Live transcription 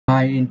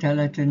by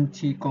Intelligent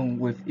Qigong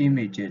with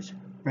Images,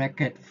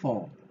 bracket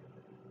 4,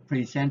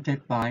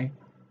 presented by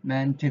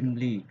Tim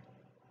Lee,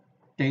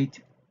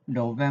 date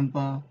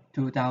November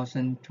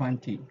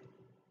 2020.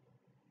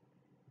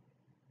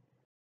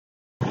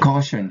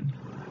 Caution: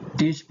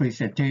 this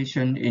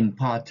presentation in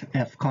part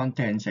have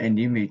contents and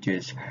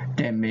images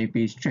that may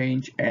be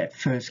strange at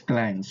first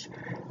glance,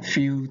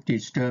 feel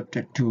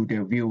disturbed to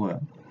the viewer.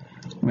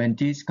 When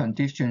these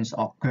conditions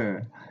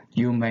occur,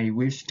 you may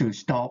wish to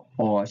stop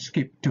or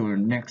skip to the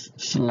next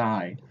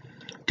slide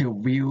to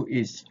view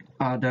its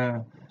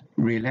other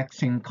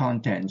relaxing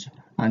contents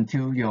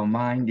until your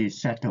mind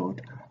is settled,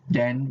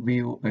 then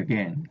view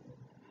again.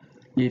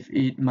 If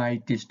it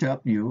might disturb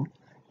you,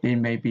 it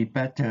may be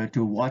better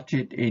to watch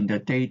it in the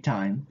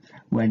daytime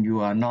when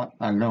you are not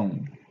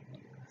alone.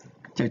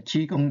 The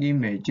Qigong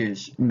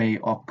images may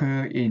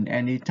occur in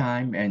any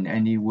time and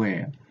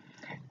anywhere.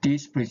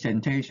 This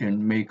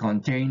presentation may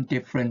contain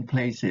different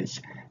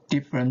places,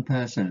 different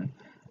person,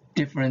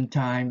 different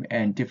time,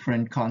 and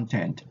different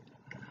content.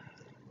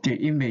 The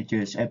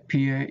images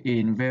appear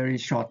in very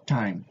short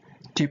time,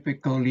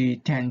 typically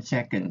 10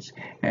 seconds,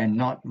 and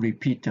not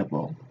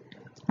repeatable.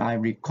 I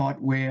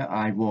record where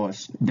I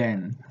was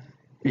then.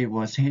 It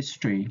was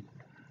history.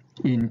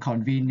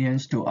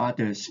 Inconvenience to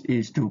others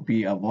is to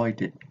be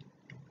avoided.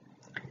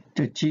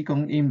 The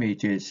Qigong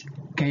images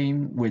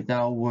came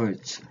without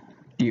words.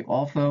 The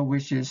author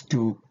wishes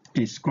to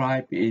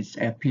describe its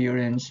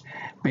appearance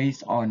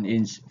based on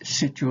its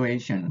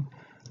situation,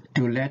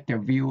 to let the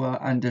viewer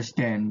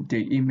understand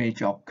the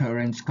image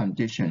occurrence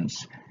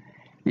conditions.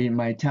 It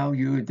might tell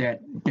you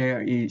that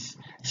there is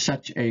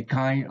such a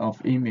kind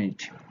of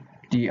image.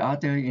 The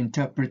other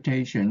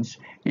interpretations,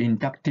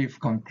 inductive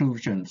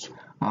conclusions,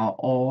 are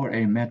all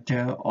a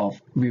matter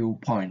of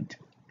viewpoint.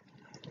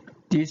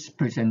 This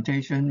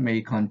presentation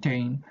may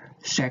contain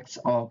sex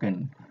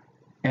organ,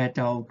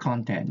 adult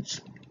contents.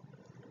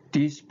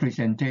 This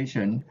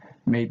presentation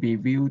may be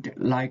viewed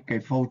like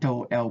a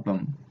photo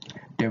album.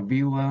 The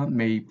viewer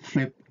may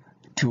flip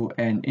to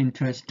an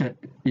interested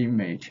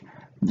image,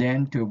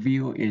 then to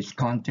view its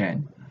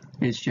content.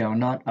 It shall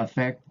not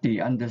affect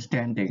the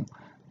understanding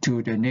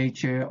to the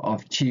nature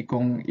of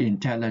Qigong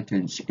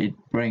intelligence it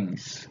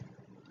brings.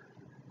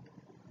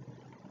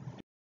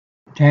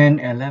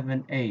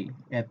 1011A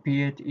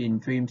appeared in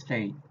dream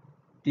state.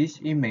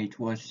 This image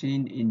was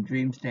seen in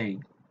dream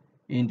state.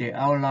 In the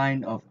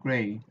outline of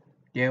gray,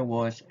 there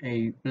was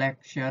a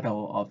black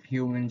shadow of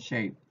human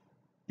shape.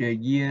 The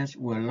ears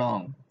were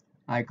long.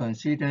 I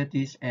consider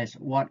this as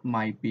what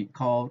might be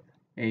called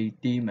a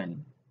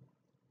demon.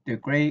 The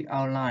gray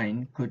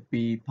outline could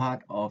be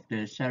part of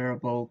the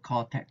cerebral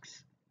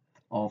cortex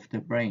of the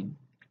brain.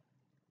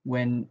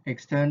 When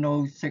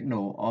external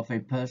signal of a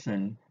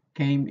person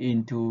came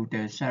into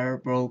the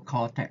cerebral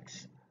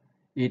cortex,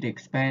 it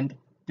expanded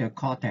the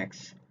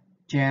cortex,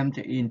 jammed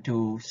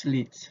into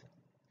slits,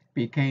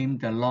 became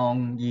the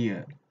long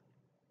ear.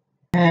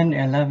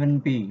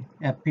 1011B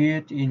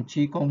appeared in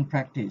Qigong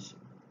practice.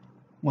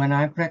 When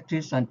I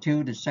practiced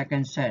until the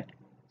second set,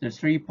 the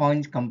 3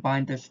 points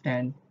combined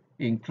stand.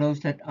 In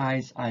closed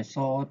eyes, I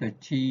saw the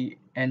Qi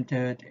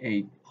entered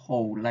a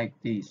hole like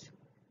this.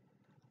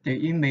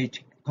 The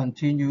image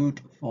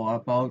continued for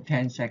about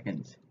 10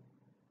 seconds.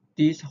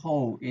 This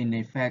hole, in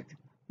effect,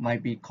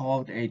 might be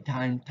called a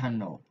time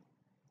tunnel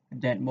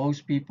that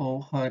most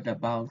people heard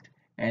about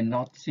and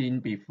not seen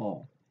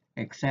before,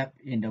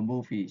 except in the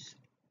movies.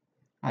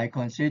 I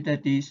consider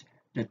this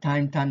the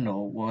time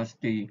tunnel was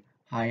the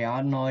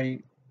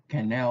hyoid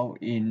canal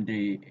in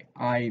the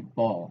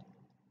eyeball.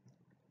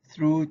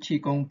 Through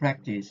Qigong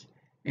practice,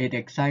 it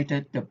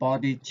excited the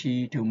body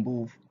Qi to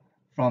move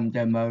from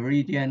the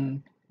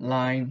meridian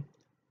line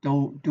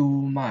to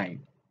mind,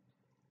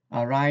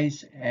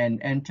 arise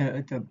and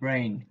enter the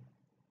brain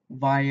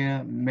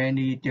via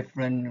many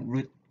different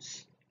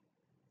routes,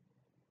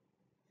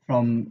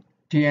 from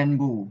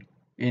Tianmu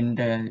in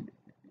the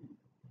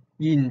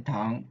Yin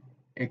Tang,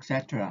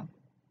 etc.,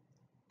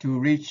 to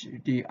reach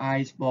the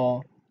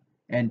eyeball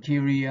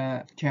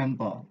anterior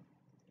chamber,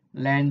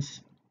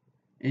 lands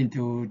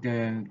into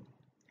the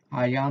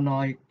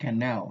hyoid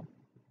canal.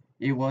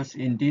 It was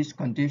in this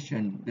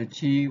condition the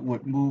Qi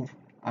would move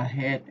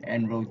ahead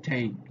and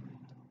rotate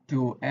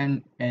to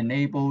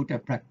enable the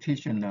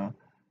practitioner,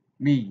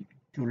 me,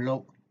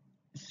 to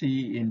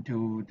see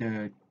into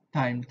the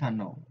time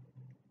tunnel.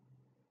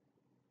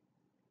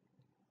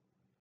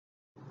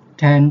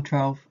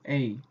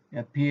 1012A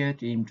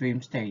appeared in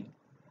dream state.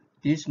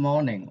 This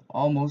morning,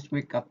 almost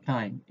wake-up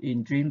time,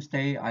 in dream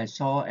state I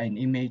saw an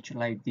image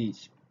like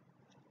this.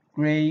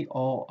 Gray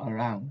all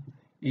around.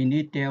 In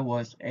it there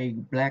was a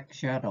black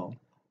shadow,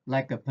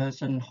 like a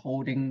person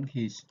holding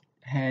his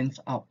hands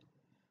up,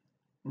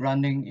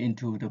 running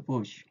into the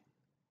bush.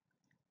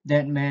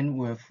 That men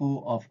were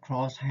full of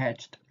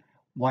cross-hatched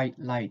white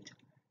light,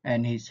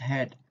 and his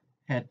head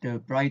had the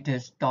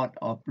brightest dot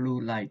of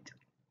blue light.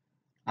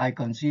 I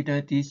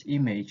consider this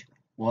image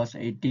was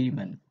a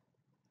demon.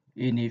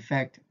 In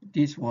effect,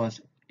 this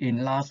was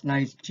in last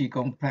night's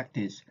Qigong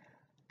practice.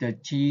 The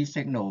Qi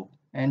signal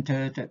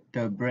entered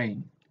the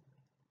brain.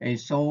 A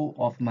soul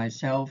of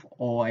myself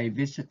or a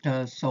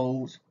visitor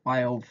soul's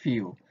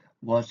biofield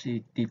was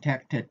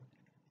detected,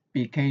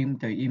 became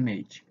the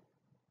image.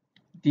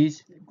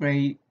 This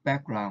gray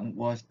background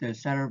was the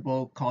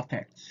cerebral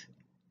cortex.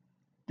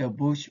 The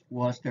bush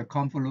was the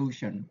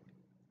convolution.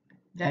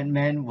 That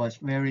man was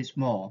very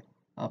small,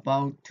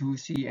 about 2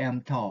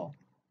 cm tall.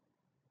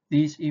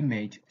 This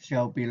image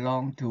shall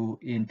belong to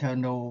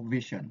internal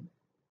vision.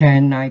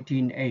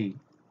 1019A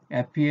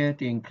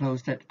appeared in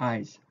closed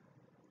eyes.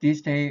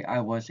 This day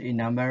I was in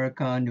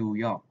America, New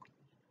York.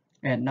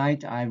 At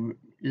night I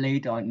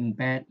laid in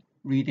bed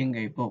reading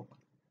a book.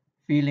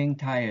 Feeling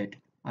tired,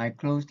 I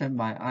closed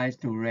my eyes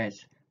to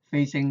rest,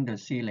 facing the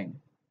ceiling.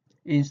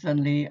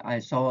 Instantly I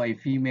saw a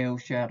female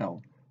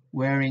shadow,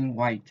 wearing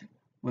white,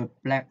 with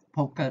black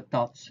polka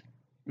dots,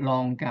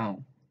 long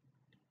gown.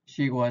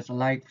 She was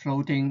like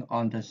floating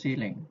on the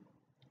ceiling.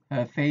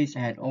 Her face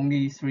had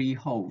only 3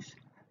 holes.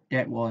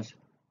 That was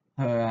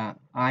her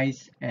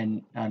eyes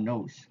and a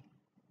nose.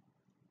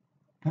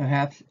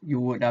 Perhaps you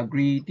would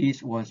agree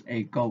this was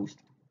a ghost.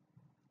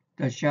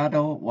 The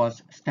shadow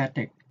was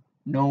static,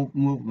 no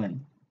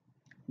movement.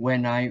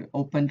 When I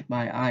opened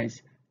my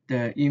eyes,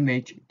 the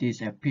image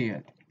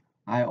disappeared.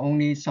 I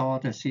only saw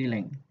the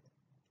ceiling.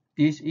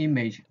 This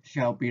image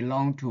shall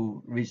belong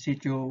to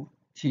residual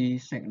Qi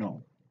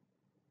signal.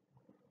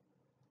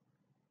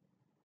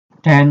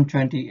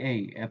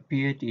 1028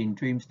 appeared in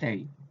dream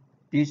state.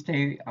 This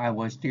day I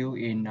was still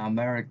in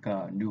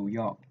America, New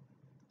York.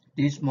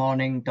 This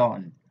morning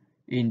dawn.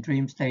 In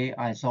dream state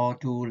I saw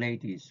 2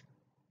 ladies,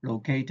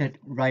 located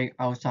right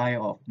outside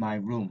of my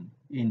room,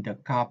 in the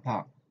car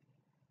park.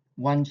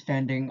 One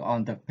standing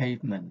on the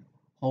pavement,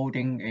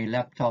 holding a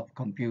laptop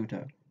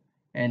computer.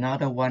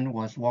 Another one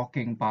was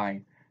walking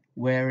by,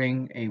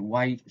 wearing a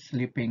white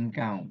sleeping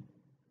gown,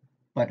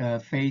 but her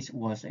face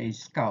was a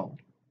skull.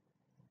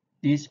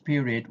 This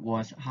period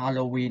was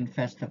Halloween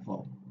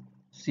festival.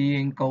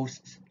 Seeing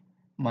ghosts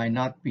might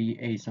not be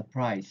a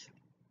surprise.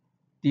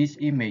 This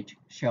image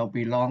shall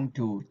belong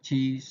to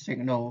Qi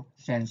signal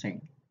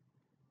sensing.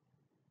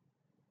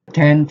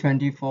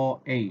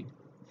 1024A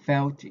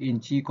felt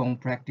in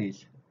Qigong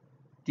practice.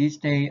 This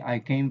day I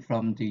came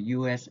from the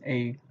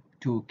USA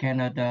to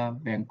Canada,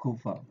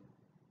 Vancouver.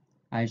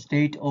 I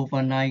stayed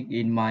overnight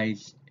in my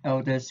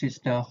elder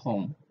sister's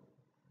home.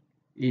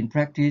 In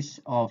practice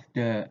of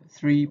the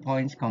 3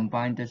 points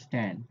combined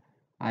stand,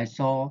 I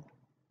felt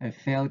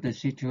the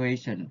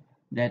situation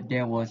that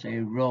there was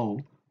a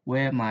row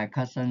where my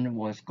cousin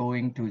was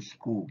going to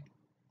school.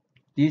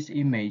 This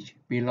image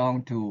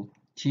belonged to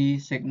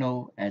Qi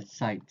signal at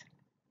sight.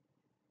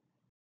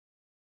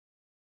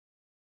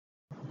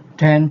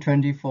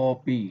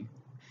 1024B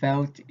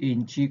felt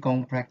in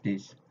Qigong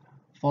practice.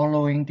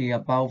 Following the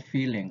above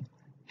feeling,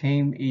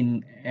 came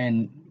in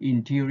an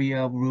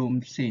interior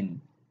room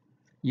scene.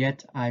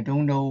 Yet I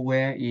don't know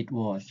where it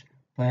was.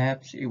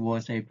 Perhaps it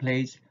was a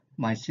place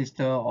my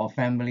sister or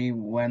family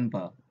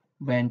member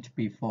went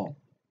before.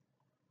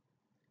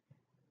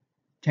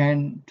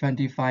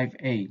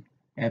 1025A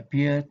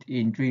appeared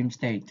in dream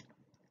state.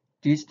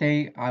 This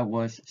day I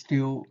was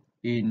still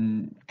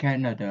in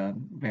Canada,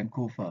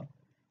 Vancouver,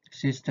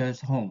 sister's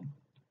home.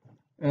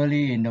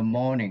 Early in the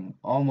morning,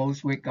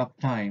 almost wake-up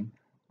time,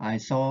 I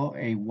saw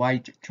a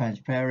white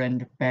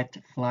transparent bat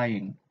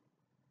flying.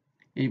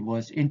 It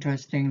was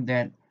interesting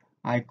that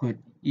I could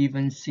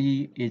even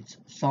see its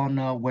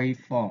sonar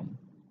waveform.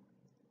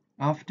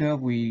 After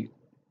we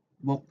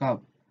woke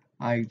up,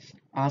 I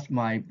asked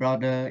my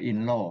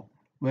brother-in-law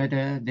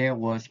whether there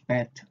was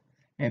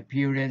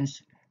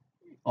appearance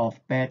of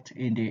bat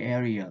in the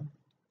area.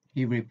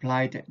 He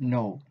replied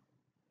no.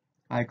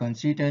 I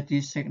consider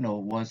this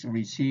signal was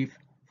received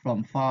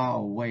from far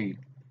away.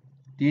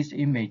 This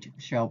image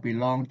shall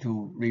belong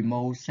to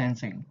remote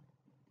sensing.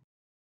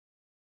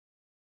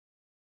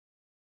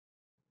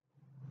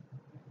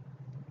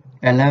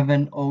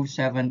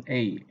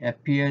 1107A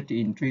appeared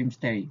in dream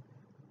state.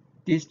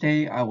 This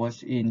day I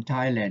was in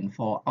Thailand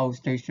for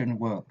outstation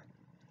work.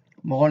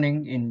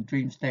 Morning in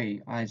dream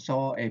state, I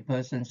saw a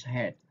person's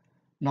head,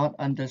 not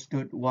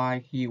understood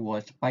why he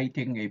was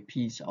biting a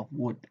piece of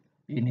wood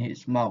in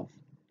his mouth.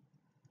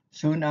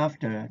 Soon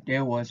after,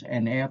 there was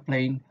an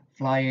airplane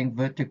flying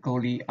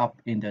vertically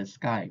up in the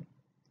sky.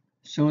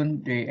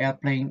 Soon the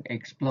airplane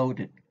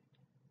exploded.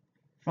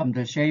 From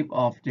the shape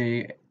of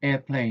the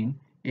airplane,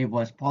 it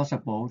was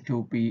possible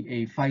to be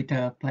a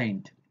fighter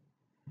plane.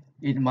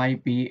 It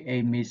might be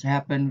a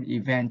mishapen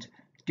event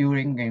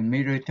during a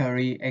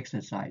military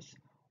exercise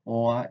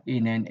or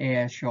in an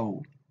air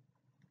show.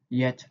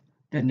 Yet,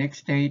 the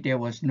next day there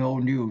was no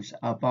news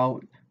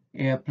about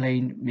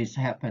airplane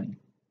mishapen.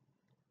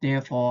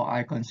 Therefore,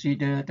 I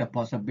consider the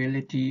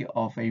possibility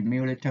of a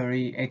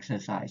military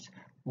exercise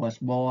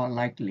was more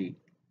likely.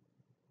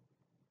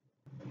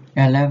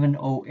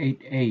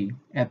 1108A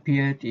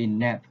appeared in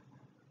nap.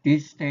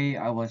 This day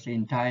I was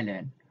in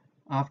Thailand.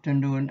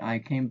 Afternoon I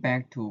came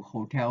back to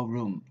hotel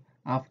room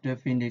after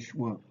finished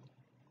work.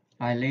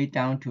 I lay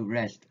down to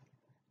rest.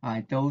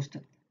 I dozed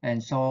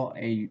and saw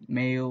a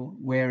male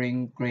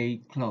wearing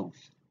gray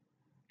clothes.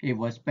 It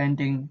was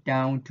bending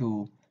down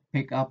to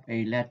pick up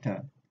a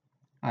letter.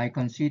 I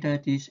consider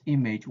this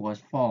image was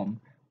formed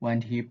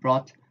when he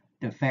brought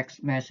the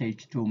fax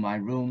message to my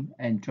room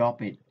and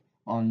dropped it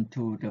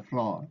onto the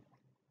floor.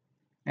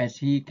 As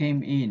he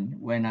came in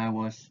when I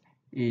was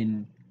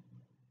in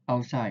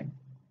outside,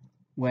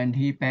 when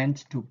he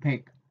bent to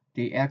pick,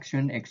 the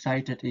action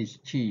excited his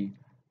chi,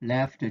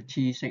 left the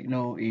chi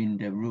signal in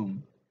the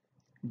room.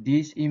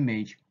 This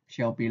image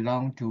shall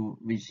belong to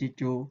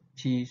residual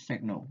chi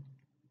signal.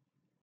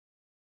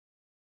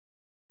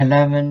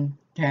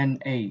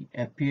 11:10a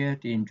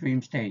appeared in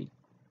dream state.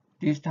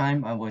 This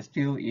time I was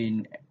still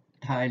in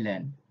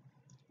Thailand.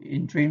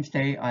 In dream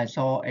state I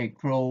saw a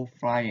crow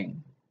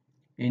flying.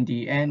 In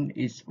the end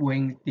its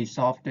wings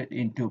dissolved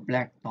into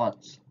black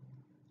dots.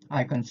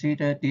 I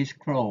consider this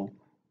crow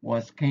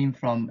came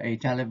from a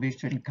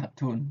television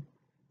cartoon.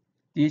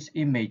 This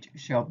image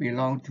shall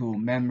belong to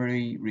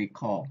memory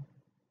recall.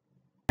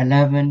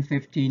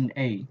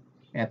 11:15a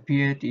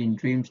appeared in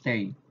dream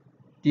state.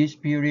 This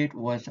period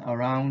was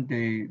around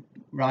the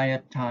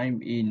riot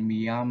time in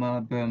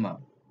Myanmar, Burma.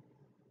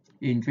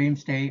 In dream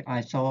state,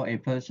 I saw a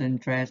person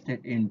dressed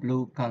in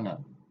blue color.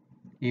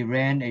 He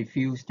ran a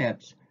few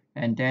steps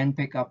and then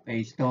picked up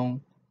a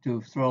stone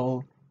to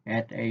throw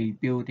at a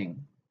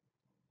building.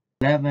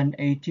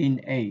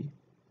 11:18a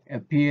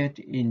appeared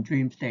in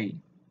dream state.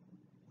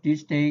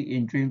 This day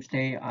in dream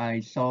state, I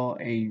saw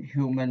a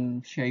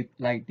human shaped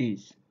like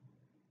this.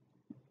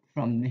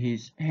 From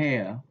his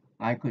hair,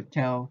 I could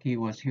tell he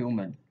was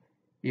human.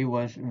 It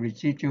was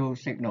residual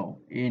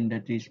signal. In the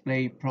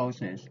display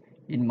process,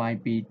 it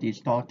might be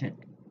distorted.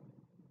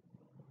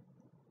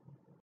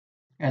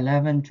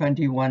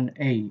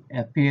 11:21a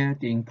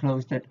appeared in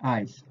closed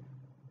eyes.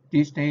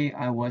 This day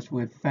I was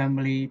with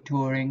family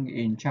touring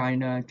in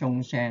China,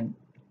 Zhongshan.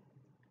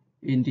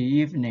 In the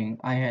evening,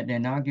 I had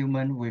an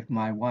argument with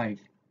my wife.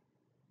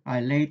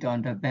 I laid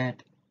on the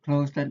bed,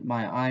 closed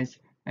my eyes,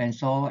 and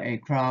saw a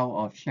crowd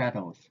of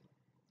shadows.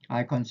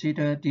 I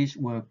considered these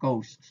were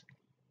ghosts.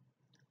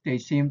 They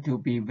seemed to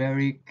be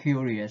very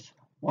curious,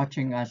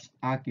 watching us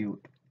argue.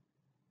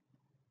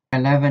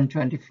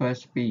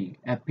 11:21b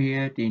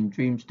appeared in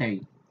dream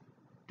state.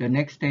 The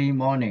next day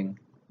morning,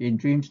 in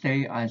dream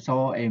state I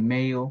saw a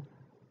male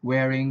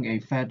wearing a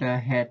feather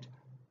hat,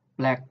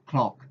 black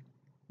cloak,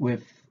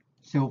 with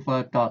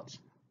silver dots,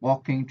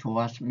 walking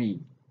towards me.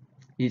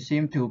 He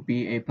seemed to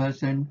be a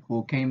person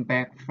who came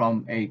back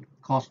from a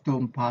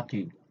costume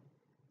party.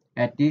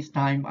 At this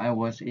time I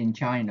was in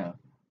China.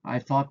 I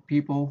thought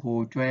people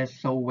who dress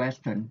so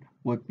Western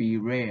would be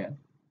rare.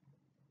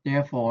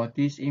 Therefore,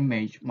 this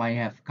image might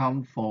have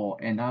come for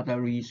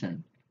another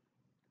reason.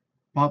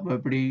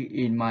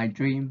 Probably in my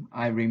dream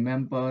I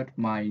remembered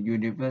my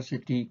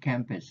university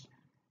campus,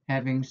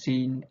 having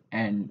seen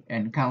and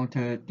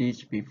encountered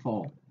this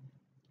before,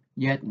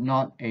 yet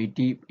not a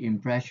deep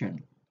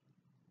impression.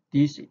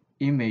 This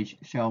image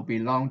shall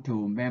belong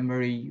to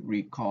memory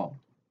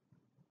recall.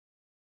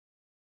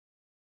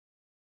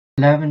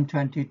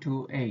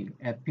 11:22a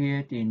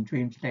appeared in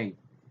dream state.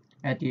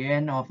 At the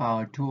end of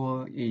our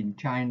tour in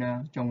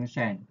China,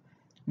 Zhongshan,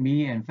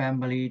 me and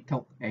family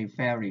took a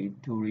ferry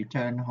to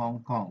return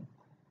Hong Kong.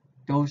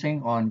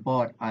 Dozing on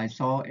board, I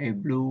saw a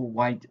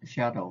blue-white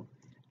shadow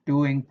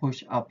doing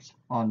push-ups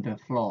on the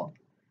floor.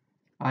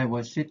 I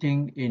was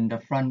sitting in the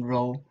front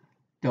row.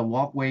 The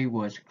walkway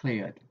was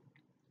cleared.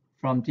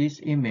 From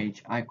this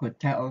image, I could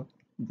tell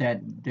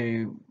that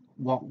the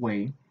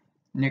walkway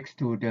next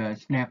to the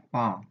snack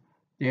bar,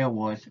 there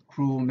was a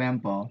crew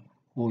member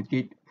who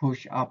did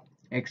push-up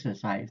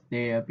exercise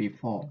there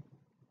before.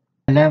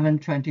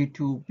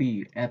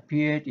 11:22b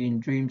appeared in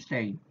dream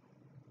state.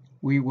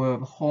 We were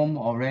home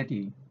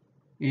already.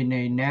 In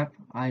a nap,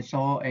 I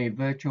saw a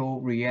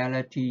virtual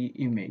reality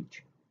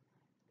image.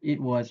 It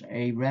was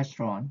a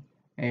restaurant.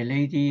 A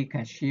lady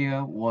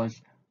cashier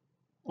was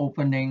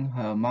opening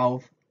her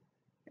mouth,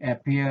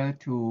 appeared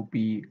to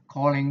be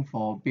calling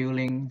for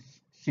billing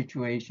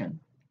situation.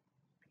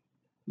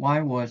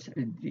 Why was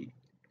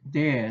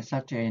there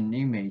such an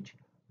image?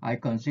 I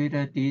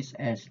considered this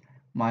as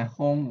my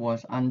home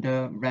was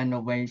under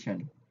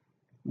renovation.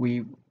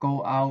 We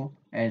go out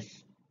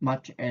as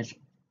much as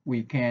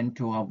we can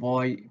to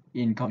avoid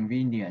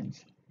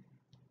inconvenience.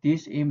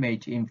 This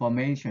image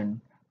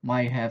information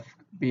might have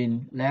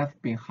been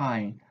left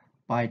behind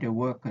by the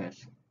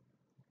workers.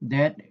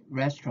 That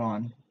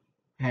restaurant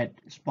had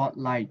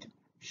spotlight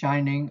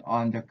shining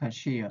on the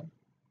cashier.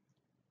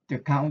 The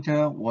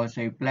counter was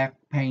a black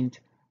paint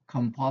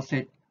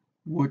composite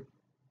wood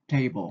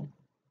table.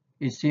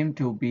 It seemed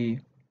to be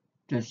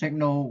the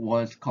signal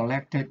was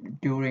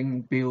collected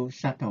during bill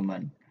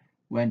settlement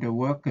when the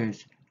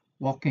workers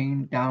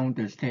walking down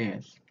the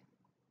stairs.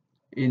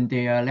 In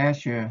their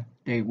leisure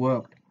they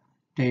worked.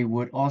 They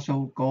would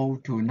also go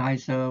to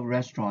nicer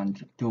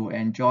restaurants to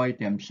enjoy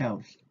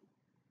themselves.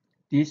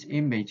 This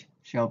image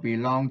shall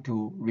belong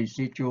to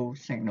residual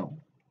signal.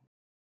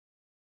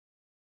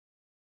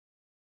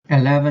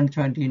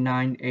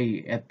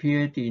 11:29a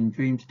appeared in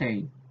dream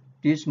state.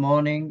 This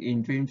morning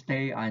in dream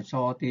state I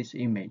saw this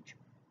image.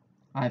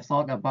 I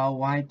thought about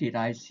why did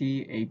I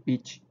see a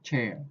beach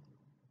chair.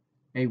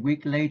 A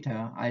week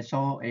later, I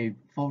saw a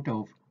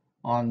photo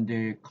on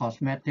the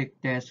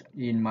cosmetic desk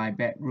in my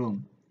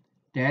bedroom.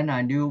 Then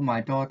I knew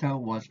my daughter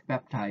was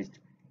baptized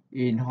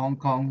in Hong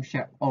Kong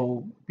Shek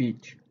O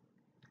Beach.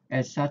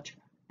 As such,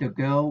 the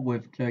girl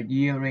with the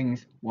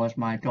earrings was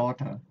my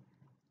daughter.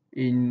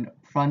 In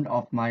front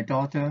of my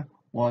daughter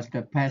was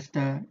the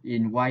pastor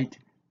in white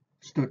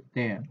stood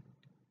there.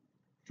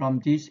 From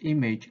this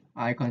image,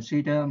 I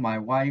consider my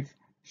wife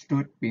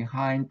stood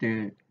behind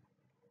the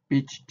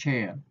beach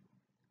chair,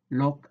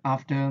 looked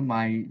after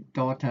my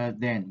daughter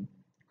then,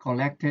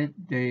 collected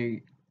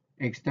the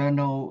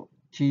external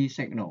Qi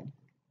signal.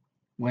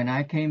 When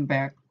I came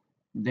back,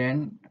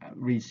 then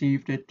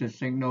received the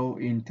signal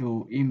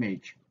into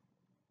image.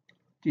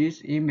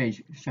 This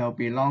image shall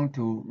belong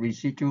to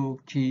residual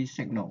Qi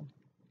signal.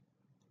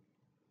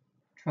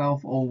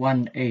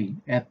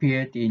 1201A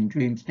appeared in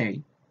dream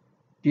state.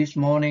 This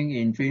morning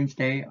in dream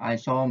state, I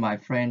saw my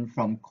friend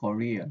from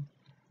Korea.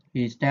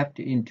 He stepped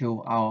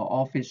into our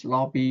office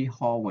lobby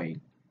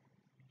hallway.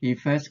 He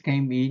first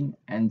came in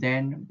and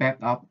then back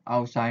up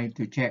outside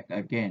to check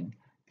again,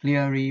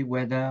 clearly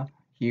whether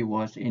he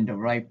was in the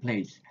right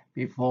place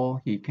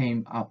before he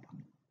came up.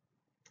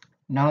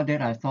 Now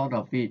that I thought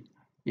of it,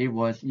 it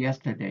was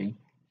yesterday.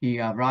 He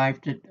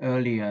arrived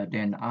earlier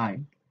than I,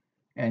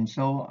 and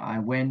so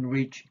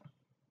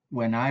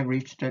when I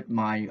reached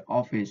my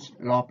office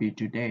lobby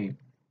today,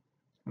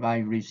 I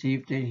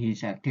received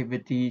his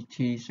activity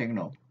Qi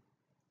signal.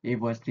 It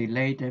was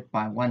delayed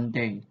by 1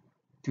 day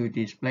to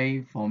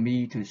display for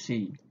me to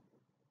see.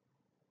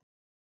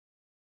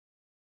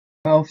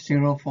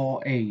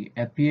 1204A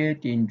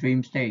appeared in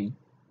dream state.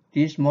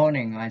 This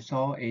morning I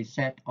saw a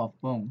set of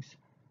bones.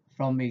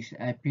 From its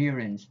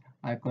appearance,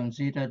 I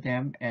consider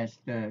them as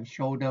the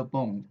shoulder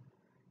bone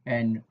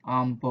and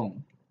arm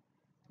bone.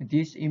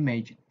 This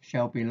image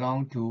shall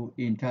belong to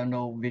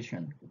internal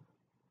vision.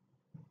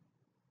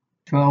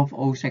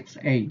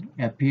 1206A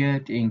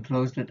appeared in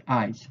closed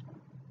eyes.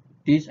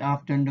 This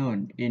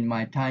afternoon, in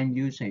my time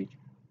usage,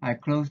 I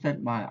closed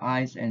my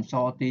eyes and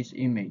saw this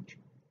image.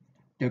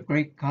 The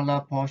gray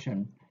color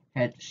portion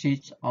had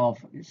sheets of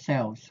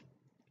cells,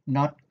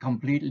 not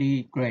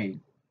completely gray.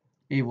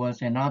 It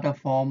was another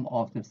form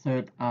of the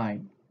third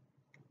eye.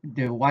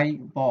 The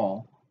white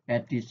ball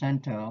at the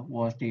center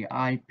was the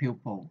eye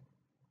pupil.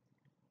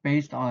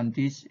 Based on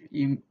this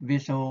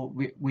visual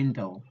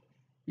window,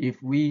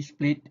 if we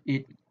split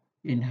it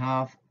in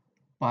half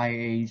by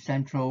a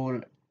central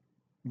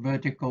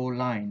vertical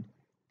line,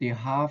 the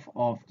half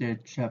of the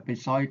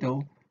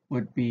trapezoidal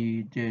would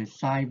be the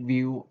side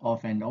view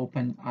of an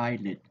open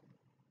eyelid,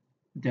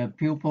 the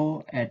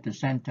pupil at the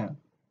center.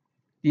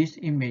 This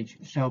image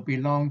shall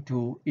belong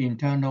to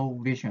internal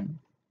vision.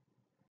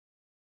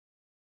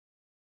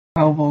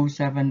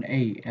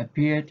 1207A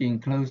appeared in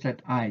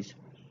closed eyes.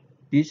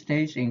 These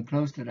days in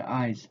closed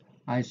eyes,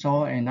 I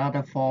saw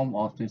another form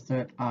of the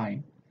third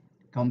eye.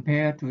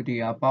 Compared to the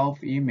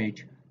above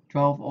image,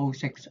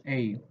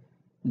 1206A,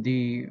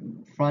 the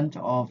front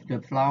of the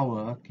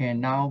flower can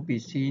now be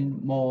seen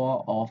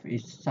more of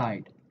its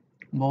side,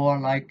 more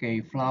like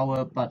a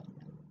flower bud.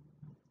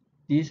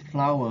 This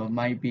flower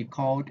might be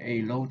called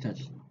a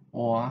lotus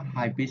or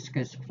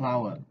hibiscus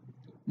flower.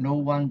 No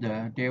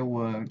wonder there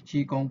were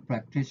Qigong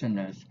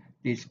practitioners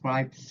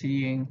described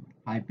seeing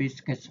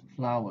hibiscus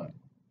flower.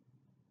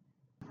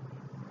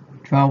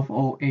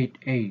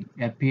 1208A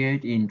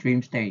appeared in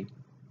dream state.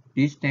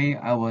 This day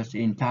I was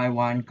in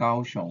Taiwan,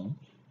 Kaohsiung,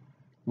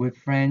 with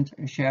friends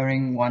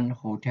sharing one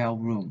hotel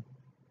room.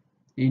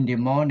 In the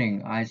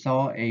morning, I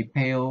saw a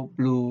pale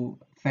blue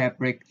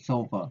fabric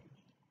sofa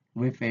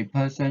with a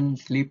person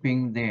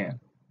sleeping there.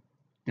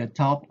 The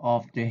top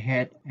of the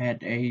head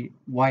had a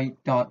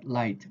white dot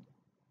light,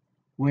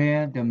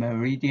 where the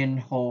meridian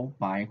hole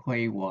by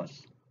Hui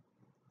was.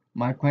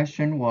 My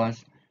question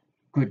was,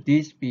 could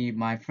this be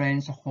my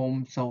friend's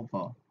home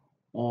sofa,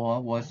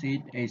 or was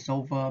it a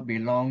sofa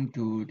belonging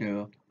to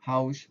the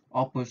house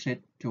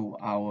opposite to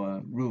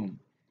our room,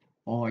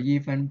 or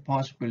even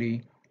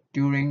possibly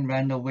during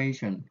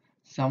renovation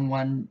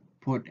someone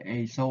put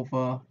a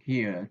sofa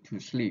here to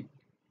sleep.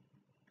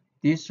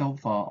 This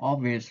sofa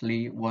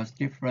obviously was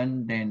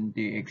different than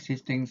the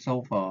existing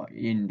sofa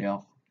in the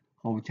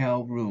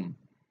hotel room.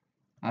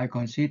 I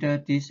consider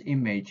this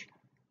image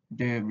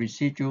the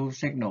residual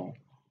signal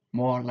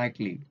more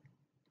likely.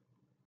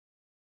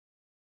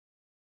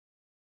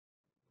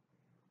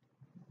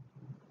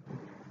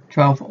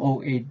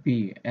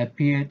 1208B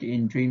appeared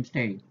in dream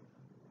state.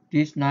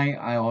 This night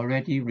I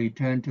already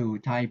returned to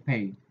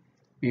Taipei.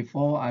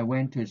 Before I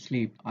went to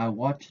sleep, I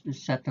watched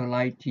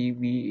satellite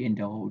TV in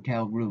the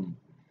hotel room.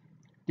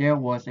 There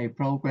was a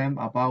program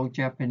about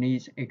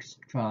Japanese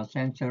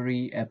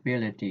extrasensory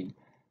ability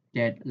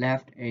that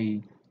left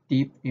a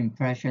deep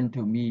impression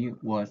to me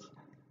was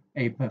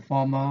a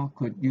performer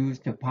could use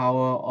the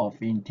power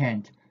of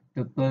intent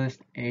to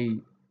burst a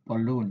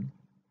balloon.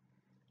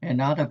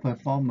 Another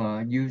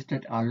performer used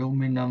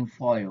aluminum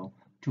foil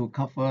to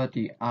cover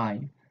the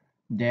eye,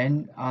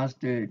 Then asked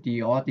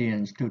the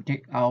audience to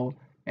take out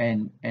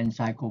an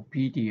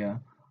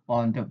encyclopedia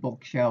on the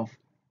bookshelf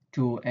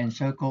to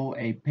encircle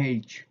a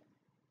page,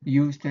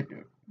 used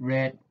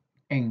red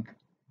ink,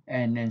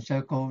 and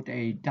encircled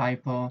a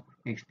diaper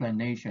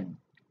explanation.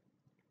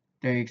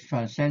 The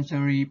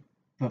extrasensory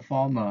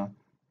performer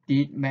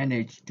did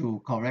manage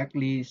to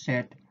correctly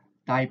set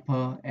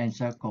diaper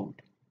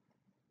encircled.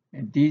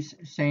 This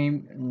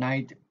same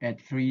night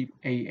at 3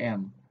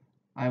 a.m.,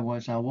 I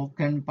was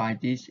awoken by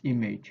this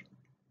image.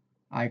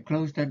 I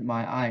closed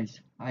my eyes.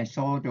 I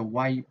saw the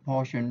white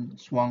portion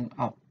swung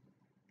up.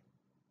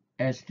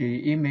 As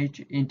the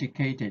image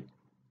indicated,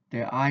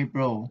 the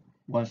eyebrow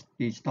was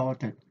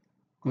distorted.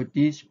 Could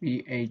this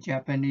be a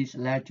Japanese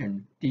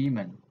legend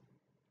demon?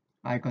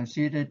 I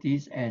considered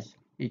this as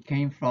it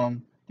came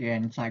from the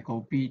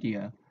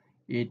encyclopedia.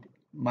 It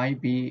might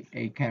be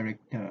a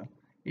character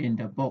in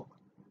the book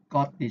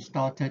got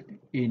distorted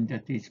in the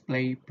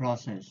display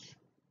process.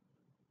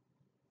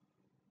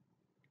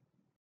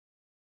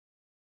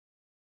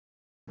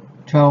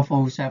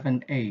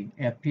 1207A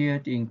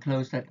appeared in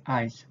closed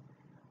eyes.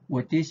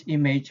 Would this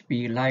image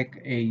be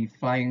like a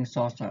flying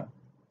saucer?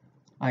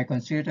 I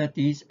consider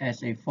this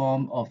as a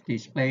form of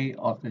display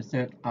of the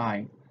third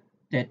eye,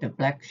 that the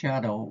black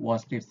shadow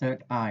was the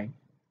third eye.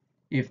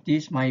 If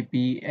this might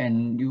be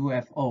an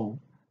UFO,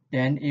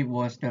 then it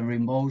was the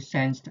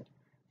remote-sensed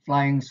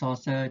flying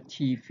saucer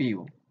Qi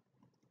field.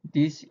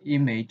 This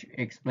image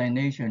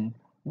explanation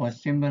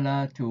was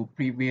similar to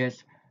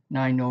previous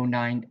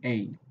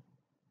 909A.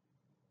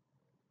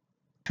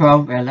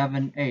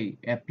 1211A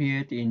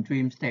appeared in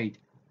dream state.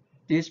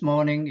 This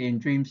morning in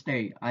dream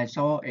state, I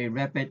saw a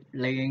rabbit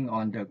laying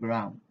on the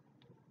ground.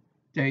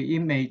 The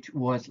image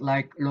was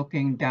like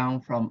looking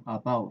down from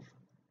above.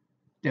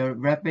 The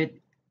rabbit's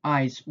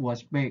eyes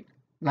was big,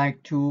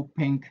 like two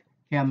pink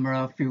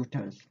camera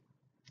filters.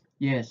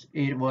 Yes,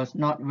 it was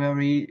not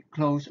very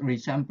close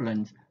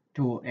resemblance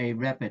to a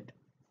rabbit,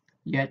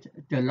 yet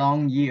the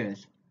long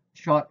ears,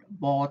 short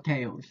boar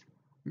tails,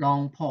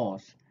 long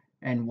paws,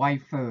 and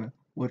white fur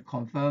would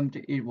confirm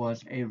it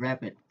was a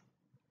rabbit.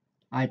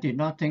 I did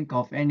not think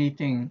of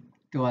anything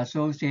to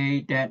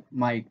associate that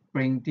might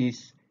bring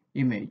this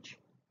image.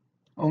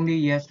 Only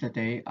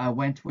yesterday I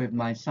went with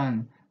my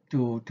son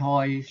to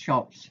toy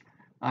shops.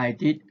 I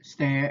did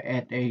stare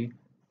at a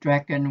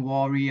dragon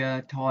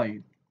warrior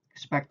toy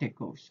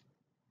spectacles.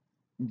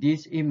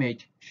 This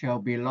image shall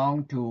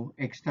belong to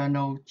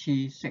external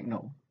Qi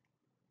signal.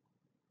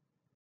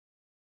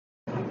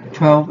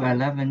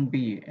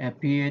 1211B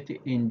appeared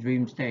in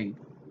dream state.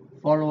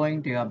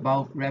 Following the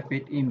above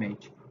rapid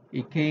image,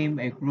 it came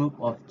a group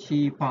of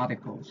Qi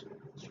particles,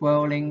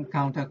 swirling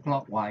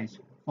counterclockwise,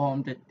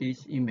 formed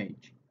this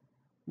image.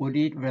 Would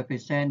it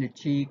represent the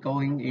Qi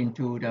going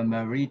into the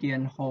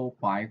meridian hole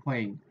Bai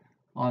Hui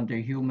on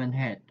the human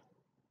head?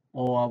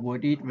 Or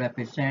would it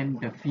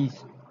represent the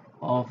fist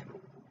of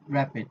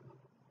rapid?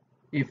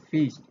 If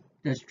fist,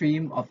 the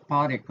stream of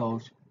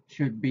particles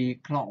should be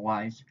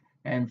clockwise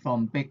and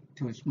from big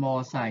to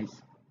small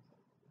size.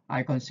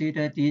 I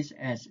consider this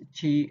as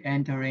Qi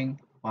entering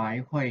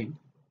Bai Hui.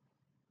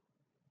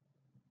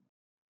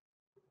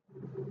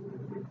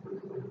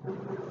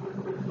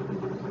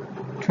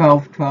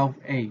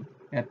 1212A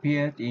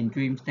appeared in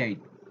dream state.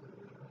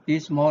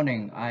 This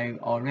morning I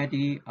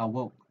already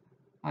awoke.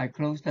 I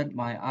closed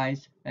my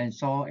eyes and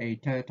saw a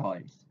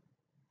tortoise.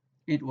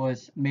 It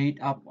was made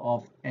up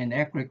of an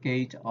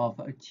aggregate of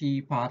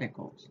Qi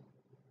particles.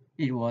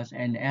 It was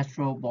an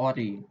astral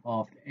body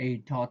of a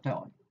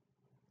tortoise.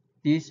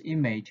 This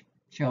image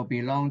shall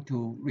belong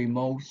to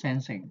remote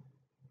sensing.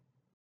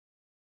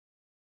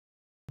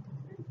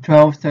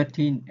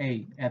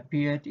 1213A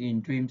appeared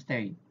in dream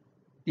state.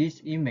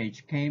 This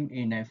image came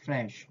in a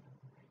flash.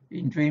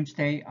 In dream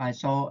state I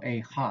saw a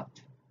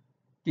heart.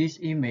 This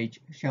image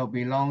shall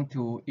belong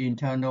to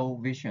internal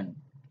vision.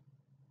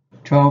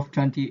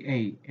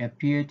 1228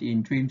 appeared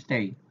in dream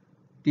state.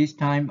 This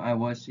time I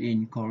was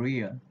in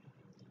Korea.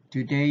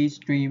 Today's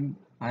dream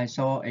I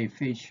saw a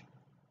fish.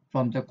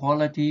 From the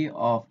quality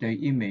of the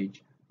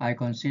image, I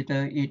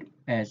consider it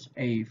as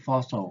a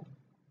fossil.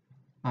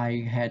 I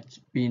had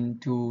been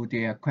to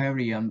the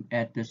aquarium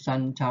at the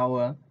Sun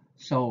Tower,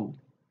 Seoul,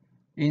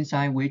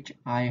 inside which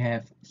I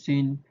have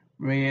seen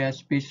rare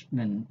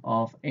specimens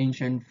of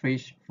ancient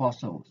fish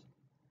fossils.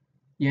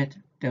 Yet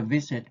the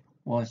visit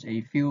was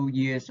a few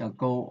years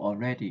ago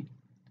already.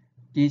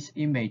 This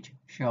image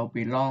shall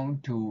belong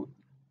to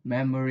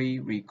memory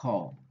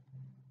recall.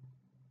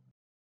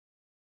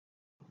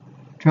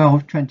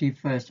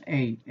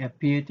 1221A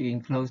appeared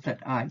in closed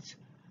eyes.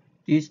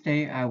 This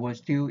day I was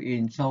still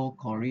in Seoul,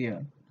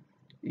 Korea.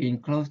 In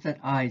closed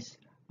eyes,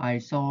 I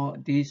saw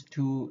these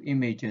two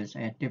images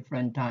at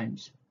different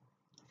times.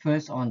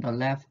 First on the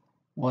left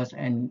was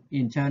an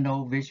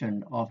internal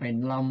vision of a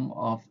lump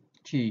of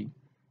Qi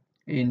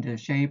in the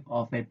shape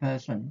of a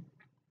person.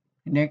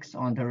 Next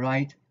on the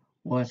right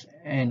was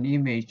an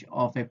image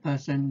of a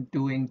person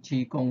doing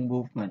Qigong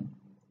movement.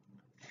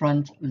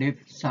 Front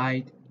left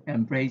side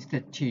embraced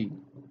Qi.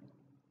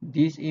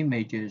 These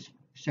images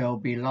shall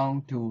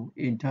belong to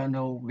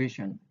internal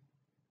vision.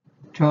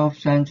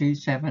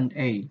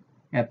 1277A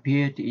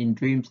appeared in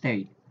dream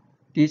state.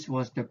 This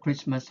was the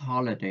Christmas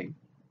holiday.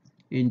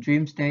 In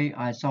dream state,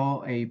 I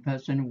saw a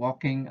person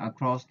walking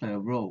across the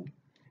road,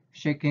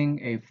 shaking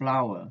a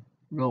flower,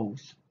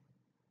 rose.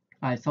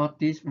 I thought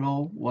this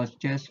road was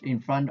just in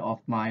front of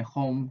my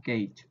home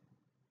gate.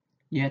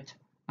 Yet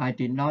I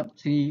did not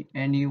see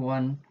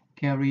anyone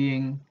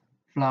carrying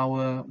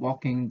flower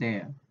walking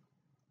there.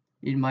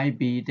 It might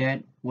be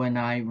that when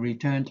I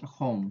returned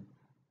home,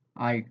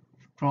 I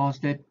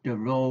crossed the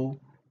road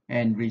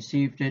and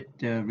received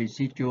the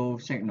residual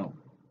signal.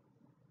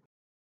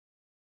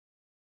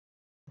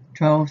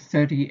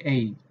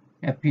 1238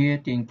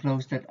 appeared in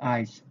closed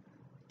eyes.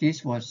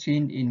 This was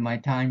seen in my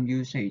time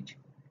usage.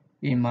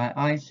 In my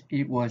eyes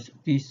it was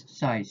this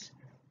size,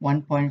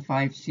 1.5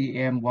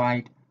 cm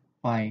wide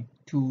by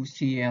 2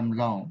 cm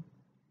long.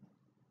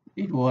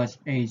 It was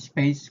a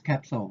space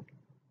capsule.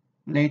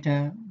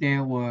 Later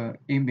there were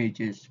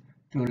images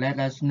to let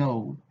us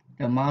know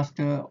the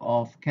master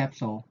of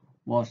capsule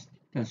was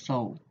the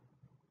soul.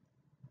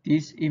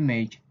 This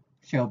image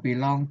shall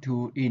belong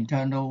to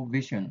internal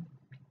vision.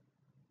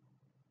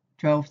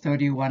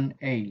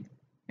 1231A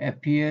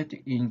appeared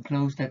in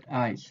closed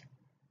eyes.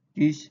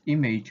 This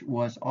image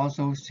was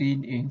also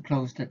seen in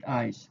closed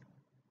eyes.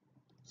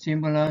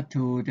 Similar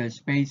to the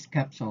space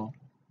capsule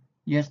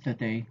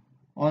yesterday,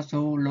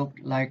 also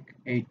looked like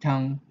a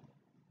tongue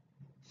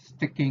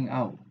sticking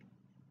out.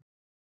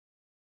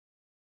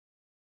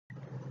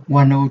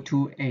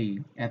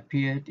 102A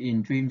appeared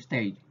in dream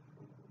state.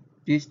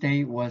 This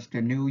day was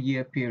the New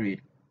Year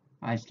period.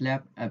 I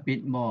slept a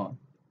bit more.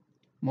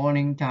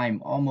 Morning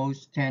time,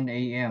 almost 10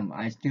 a.m.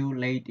 I still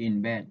laid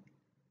in bed.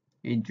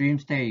 In dream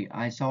state,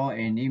 I saw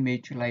an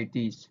image like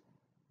this.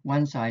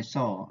 Once I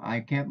saw, I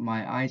kept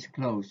my eyes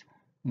closed,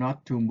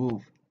 not to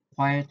move,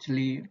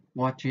 quietly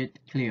watch it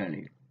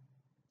clearly.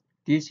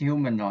 This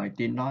humanoid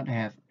did not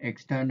have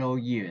external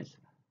ears,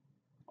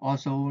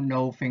 also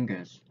no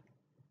fingers.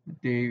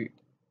 The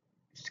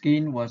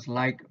skin was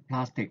like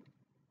plastic,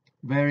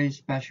 very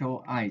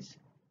special eyes.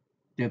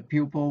 The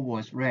pupil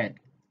was red,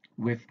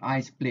 with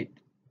eye split.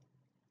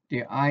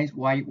 The eyes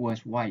white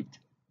was white.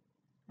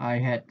 I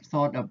had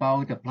thought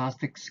about the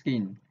plastic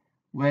skin,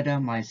 whether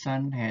my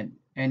son had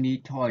any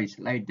toys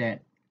like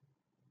that.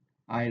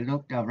 I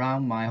looked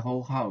around my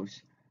whole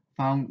house,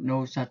 found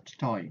no such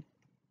toy.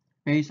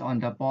 Based on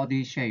the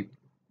body shape,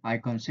 I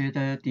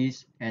consider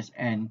this as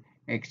an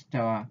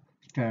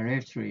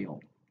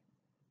extraterrestrial.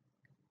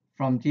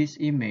 From this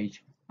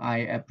image, I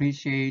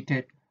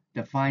appreciated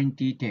the fine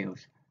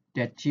details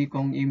that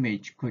Qigong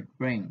image could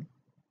bring.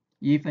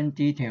 Even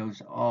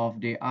details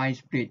of the eye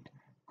split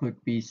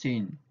could be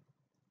seen.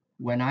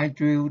 When I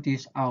drew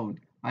this out,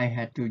 I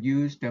had to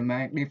use the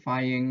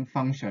magnifying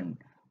function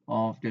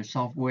of the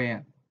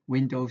software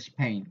Windows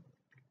Paint.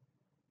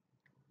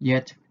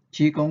 Yet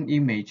Qigong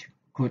image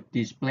could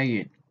display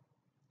it.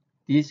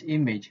 This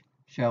image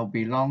shall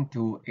belong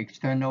to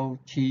external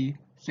Qi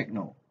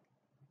signal.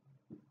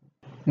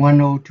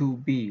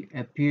 102B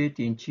appeared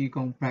in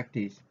Qigong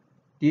practice.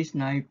 This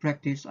night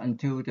practice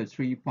until the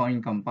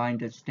 3-point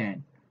combined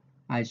stand.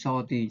 I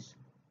saw this.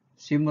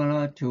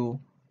 Similar to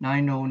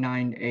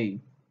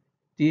 909A,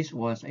 this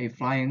was a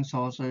flying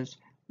saucer's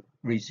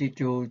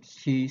residual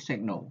Qi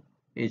signal,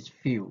 its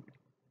field.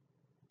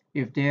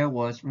 If there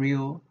was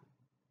real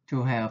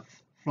to have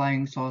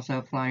flying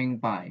saucer flying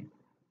by,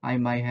 I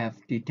might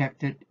have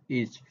detected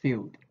its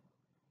field.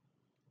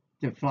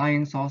 The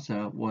flying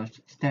saucer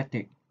was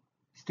static,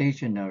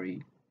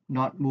 stationary,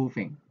 not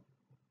moving.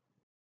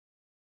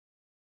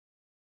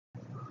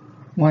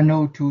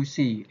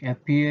 102C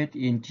appeared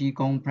in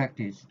Qigong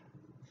practice.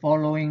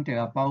 Following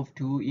the above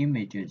two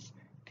images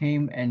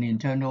came an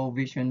internal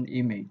vision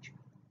image.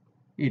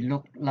 It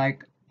looked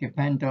like the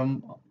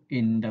pendulum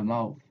in the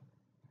mouth.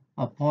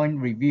 Upon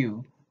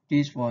review,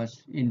 this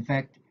was in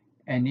fact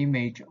an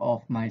image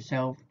of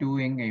myself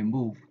doing a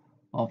move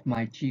of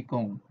my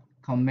Qigong,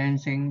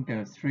 commencing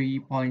the 3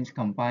 points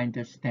combined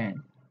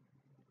stand.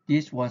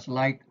 This was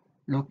like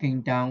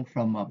looking down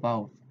from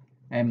above,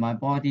 and my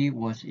body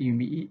was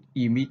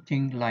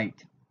emitting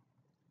light.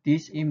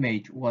 This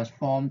image was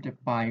formed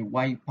by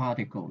white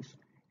particles,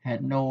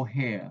 had no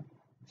hair,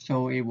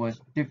 so it was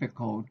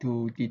difficult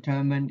to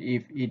determine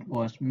if it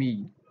was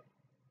me.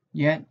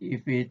 Yet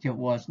if it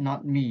was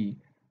not me,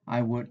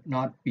 I would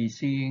not be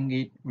seeing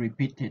it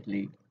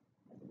repeatedly.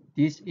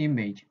 This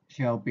image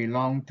shall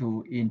belong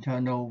to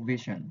internal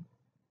vision.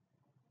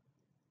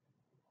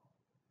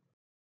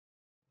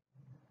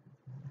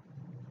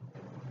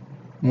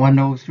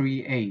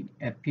 103A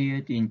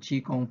appeared in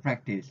Qigong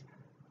practice.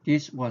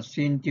 This was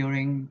seen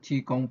during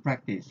Qigong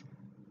practice.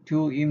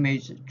 Two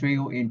images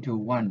drilled into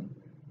one.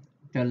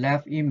 The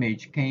left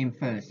image came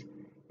first.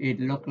 It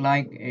looked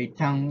like a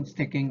tongue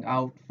sticking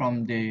out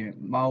from the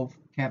mouth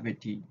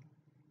cavity.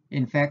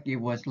 In fact, it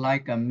was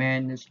like a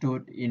man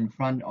stood in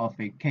front of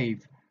a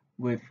cave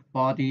with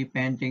body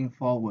bending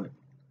forward,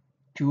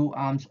 two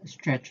arms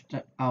stretched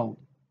out,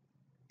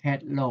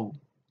 head low.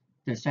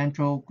 The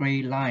central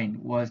gray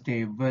line was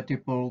the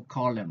vertebral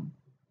column.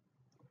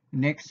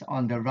 Next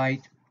on the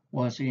right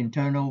was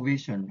internal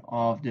vision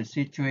of the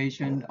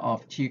situation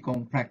of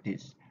Qigong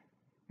practice,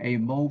 a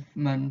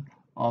movement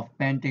of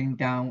bending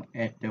down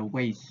at the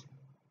waist.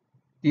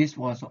 This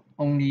was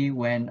only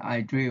when I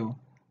drew,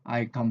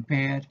 I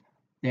compared,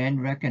 then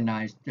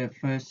recognized the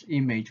first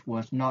image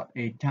was not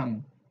a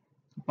tongue,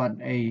 but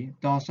a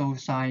dorsal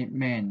side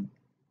man.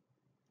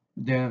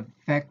 The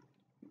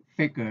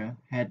figure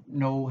had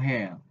no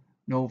hair,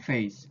 no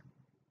face.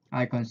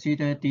 I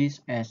consider this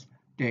as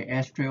the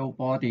astral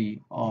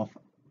body of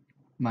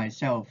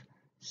myself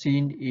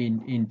seen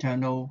in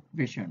internal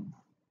vision.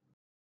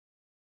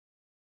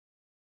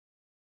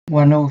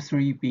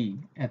 103b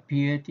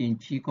appeared in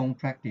Qigong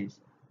practice.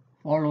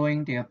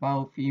 Following the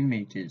above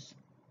images,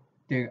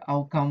 the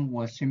outcome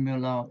was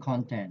similar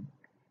content,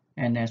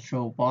 an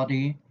astral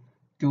body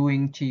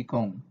doing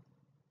Qigong.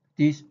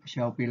 This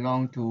shall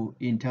belong to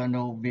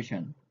internal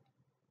vision.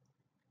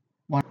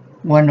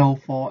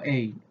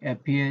 104a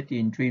appeared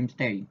in dream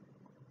state.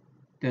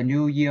 The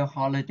New Year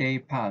holiday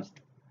passed,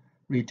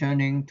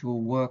 returning to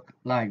work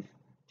life.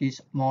 This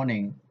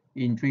morning,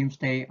 in dream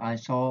state, I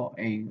saw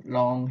a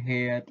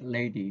long-haired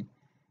lady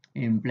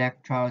in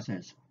black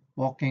trousers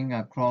walking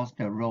across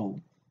the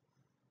road.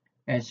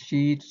 As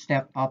she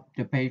stepped up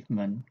the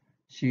pavement,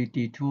 she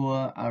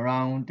detoured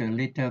around the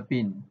litter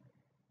bin,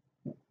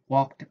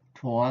 walked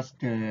towards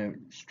the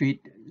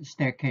street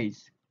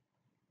staircase.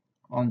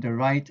 On the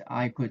right,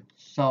 I could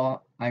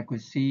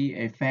see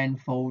a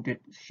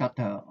fan-folded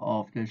shutter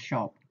of the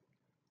shop.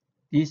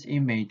 This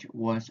image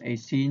was a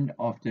scene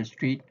of the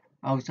street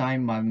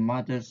outside my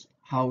mother's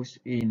house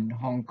in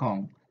Hong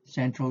Kong,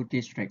 Central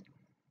District.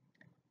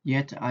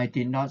 Yet I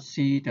did not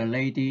see the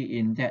lady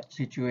in that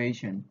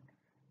situation.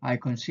 I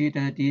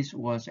consider this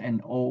was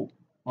an ode.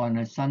 On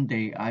a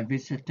Sunday, I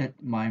visited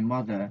my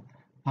mother,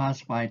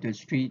 passed by the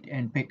street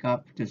and picked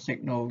up the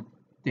signal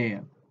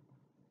there.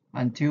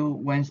 Until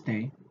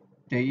Wednesday,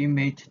 the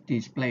image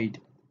displayed.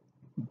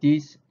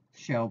 This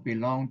shall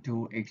belong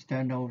to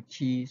external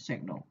Qi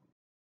signal.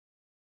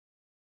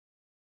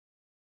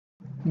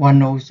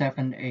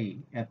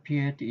 107a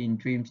appeared in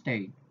dream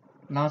state.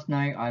 Last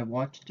night I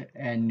watched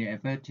an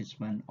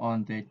advertisement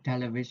on the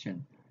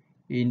television.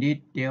 In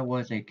it there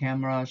was a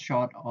camera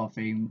shot of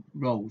a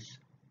rose.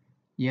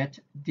 Yet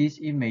this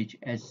image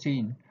as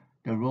seen,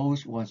 the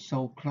rose was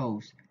so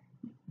close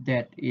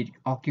that it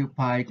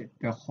occupied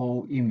the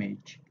whole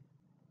image.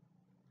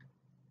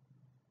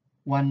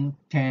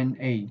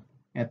 110a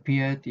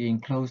appeared in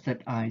closed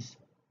eyes.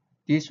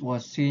 This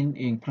was seen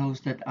in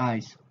closed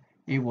eyes.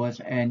 It was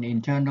an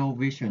internal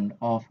vision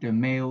of the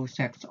male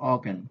sex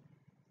organ.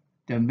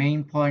 The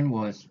main point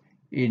was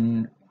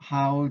in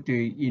how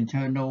the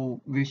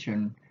internal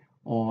vision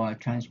or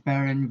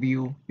transparent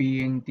view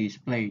being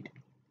displayed.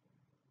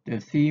 The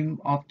theme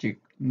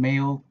object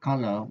male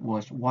color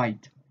was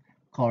white,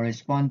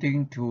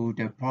 corresponding to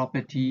the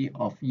property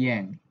of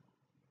yang,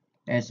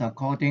 as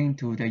according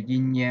to the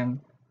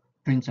yin-yang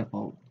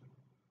principle.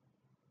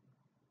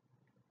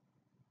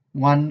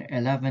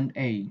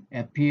 111a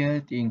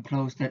appeared in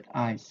closed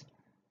eyes.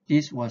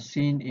 This was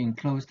seen in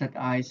closed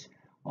eyes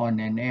on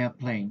an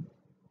airplane.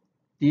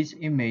 This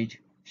image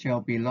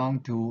shall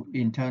belong to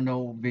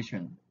internal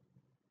vision.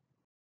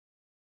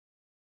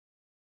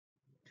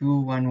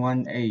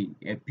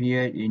 211a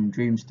appeared in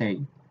dream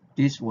state.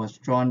 This was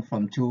drawn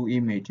from two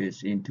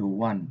images into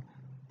one.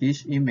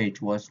 This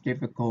image was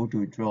difficult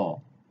to draw.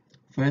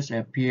 First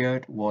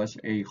appeared was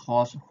a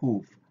horse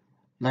hoof,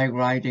 like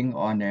riding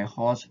on a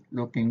horse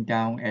looking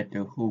down at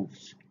the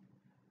hoofs.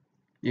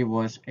 It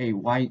was a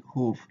white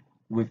hoof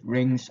with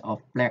rings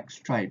of black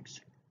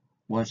stripes.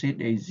 Was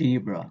it a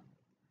zebra?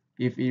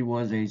 If it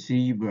was a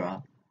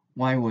zebra,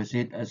 why was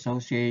it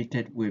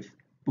associated with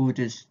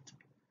Buddhist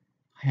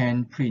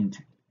handprint?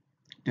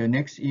 The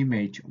next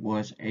image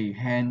was a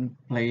hand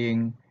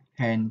playing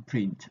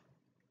handprint.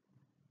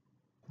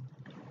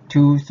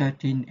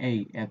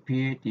 213a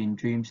appeared in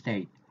dream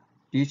state.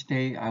 This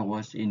day I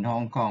was in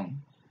Hong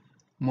Kong.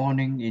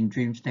 Morning in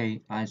dream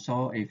state, I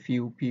saw a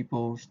few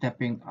people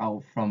stepping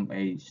out from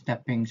a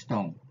stepping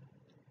stone.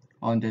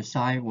 On the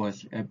side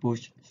was a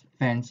bush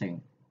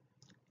fencing.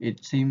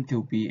 It seemed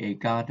to be a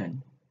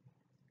garden.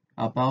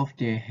 Above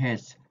their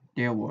heads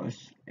there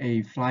was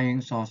a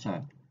flying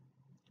saucer.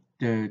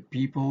 The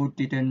people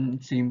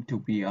didn't seem to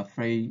be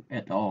afraid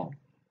at all.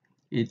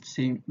 It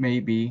seemed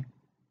maybe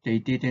they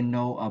didn't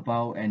know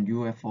about an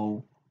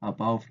UFO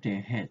above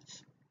their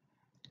heads.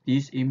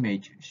 This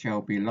image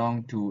shall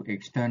belong to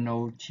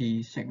external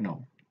Qi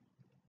signal.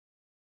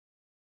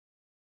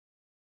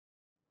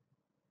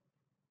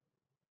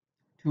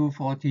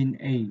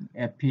 214a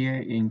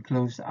appeared in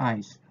closed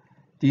eyes.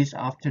 This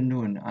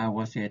afternoon I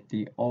was at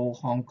the old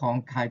Hong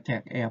Kong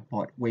Kai-Tak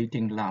Airport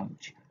waiting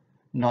lounge,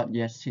 not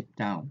yet sit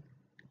down.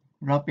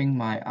 Rubbing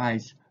my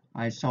eyes,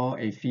 I saw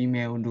a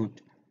female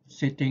nude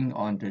sitting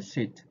on the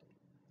seat.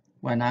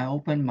 When I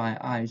opened my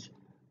eyes,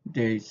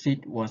 the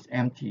seat was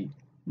empty,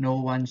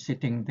 no one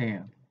sitting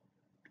there.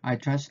 I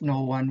trust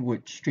no one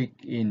would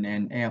streak in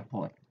an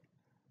airport.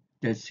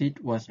 The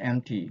seat was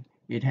empty.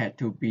 It had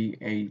to be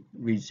a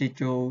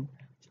residual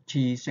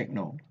Qi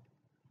signal.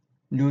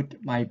 Nude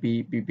might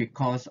be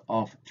because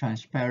of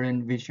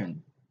transparent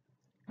vision.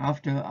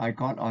 After I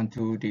got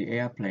onto the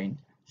airplane,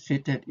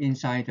 seated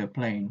inside the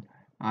plane,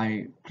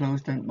 I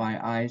closed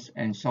my eyes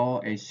and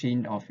saw a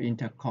scene of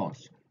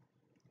intercourse.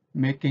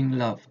 Making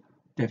love,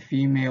 the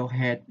female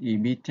head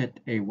emitted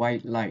a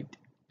white light.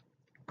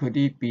 Could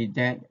it be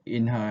that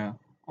in her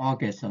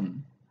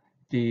orgasm,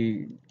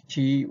 the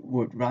qi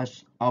would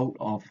rush out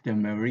of the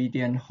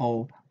meridian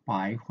hole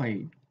Bai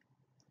Hui?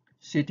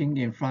 Sitting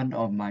in front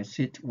of my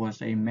seat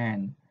was a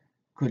man.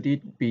 Could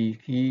it be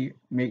he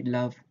made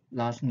love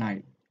last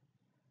night?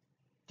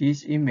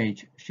 This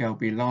image shall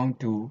belong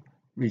to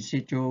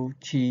residual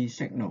qi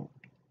signal.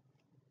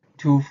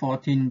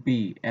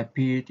 214b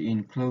appeared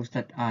in closed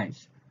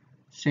eyes.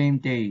 Same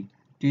day,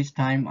 this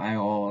time I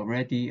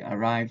already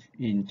arrived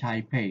in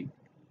Taipei,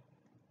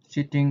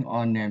 sitting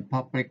on a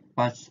public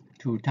bus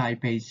to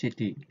Taipei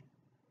City.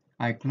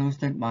 I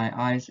closed my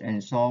eyes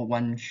and saw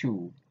one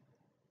shoe,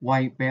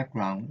 white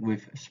background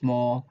with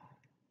small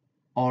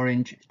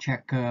orange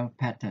checker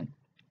pattern.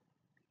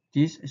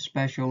 This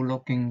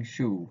special-looking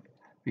shoe,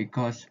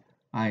 because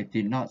I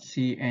did not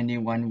see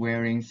anyone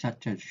wearing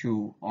such a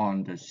shoe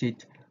on the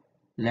seat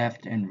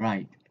left and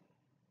right.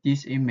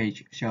 This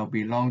image shall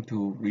belong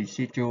to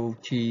residual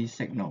qi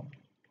signal.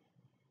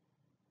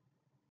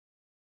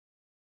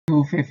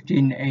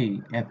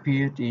 215a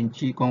appeared in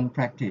Qigong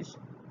practice.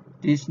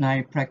 This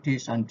night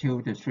practice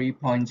until the 3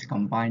 points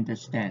combined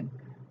stand.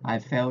 I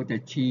felt the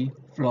qi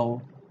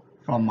flow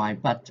from my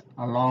butt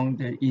along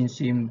the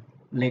inseam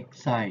leg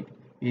side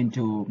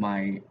into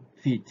my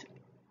feet.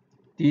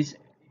 This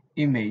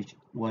image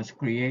was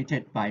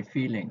created by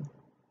feeling.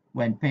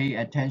 When pay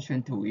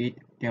attention to it,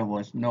 there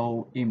was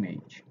no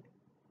image.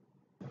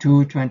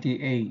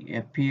 228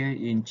 appeared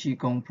in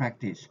Qigong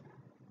practice.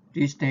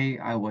 This day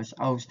I was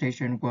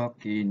outstation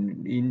work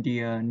in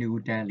India, New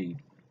Delhi.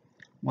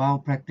 While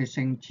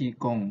practicing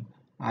Qigong,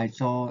 I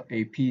saw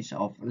a piece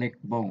of leg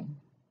bone.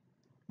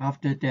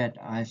 After that,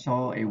 I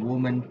saw a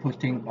woman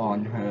putting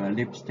on her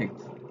lipstick.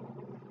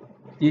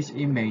 This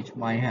image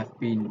might have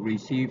been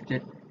received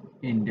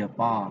in the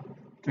bar,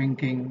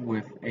 drinking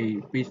with a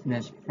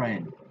business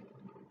friend.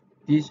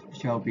 This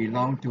shall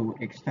belong to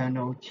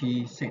external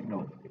qi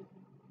signal.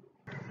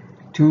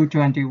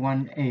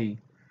 221a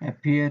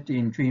appeared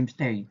in dream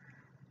state.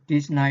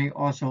 This night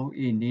also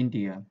in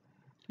India.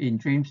 In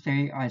dream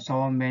state, I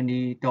saw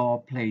many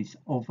door plates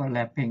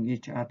overlapping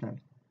each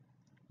other.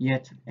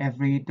 Yet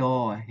every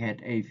door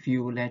had a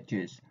few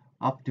ledges,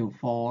 up to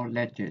 4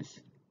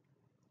 ledges.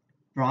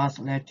 Brass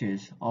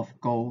ledges of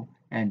gold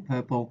and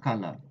purple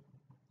color.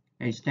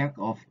 A stack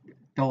of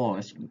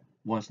doors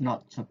was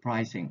not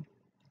surprising.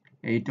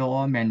 A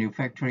door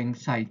manufacturing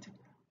site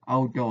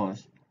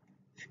outdoors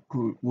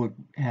would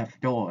have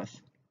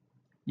doors.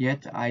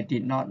 Yet I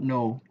did not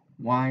know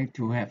why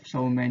to have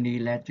so many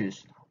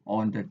ledges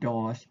on the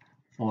doors,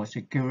 for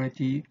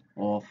security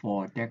or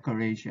for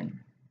decoration.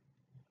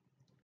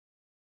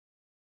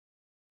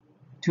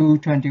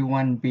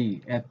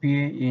 221b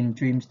appeared in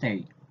dream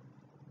state.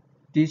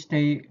 This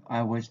day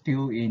I was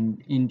still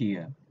in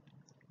India.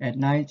 At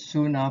night,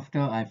 soon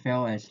after I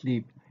fell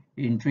asleep,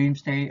 in dream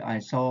state I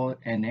saw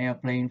an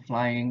airplane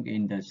flying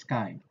in the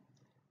sky.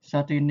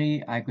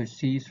 Suddenly I could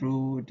see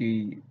through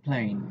the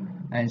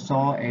plane and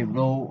saw a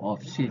row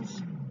of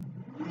seats.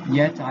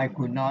 Yet I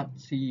could not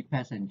see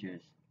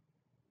passengers.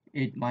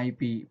 It might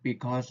be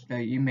because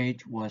the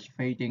image was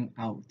fading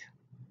out.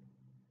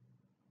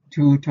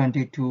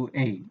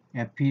 222a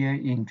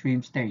appeared in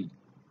dream state.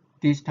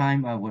 This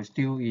time I was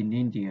still in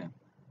India.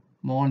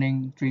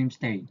 Morning dream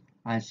state.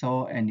 I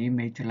saw an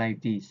image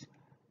like this.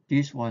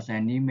 This was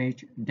an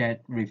image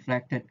that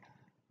reflected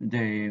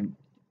the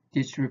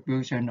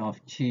distribution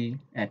of qi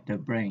at the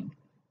brain,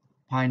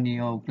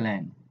 pineal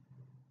gland.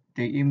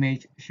 The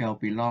image shall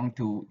belong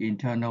to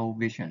internal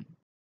vision.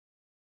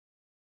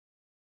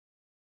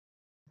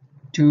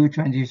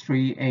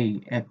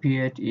 223a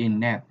appeared in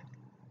nap.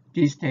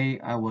 This day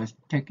I was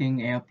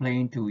taking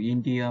airplane to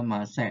India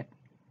Masset.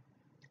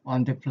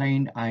 On the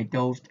plane I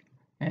dozed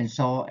and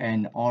saw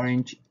an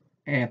orange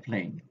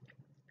airplane.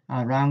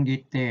 Around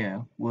it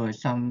there were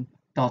some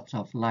dots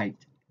of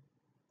light.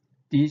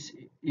 This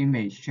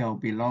image shall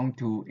belong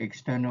to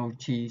external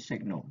qi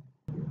signal.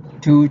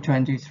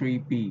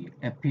 223b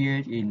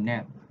appeared in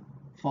nap.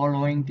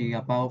 Following the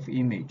above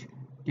image,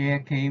 there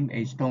came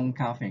a stone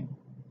carving.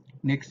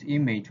 Next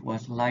image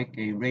was like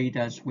a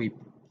radar sweep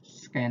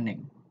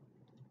scanning.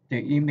 The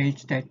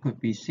image that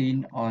could be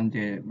seen on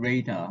the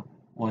radar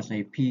was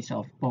a piece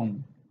of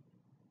bone.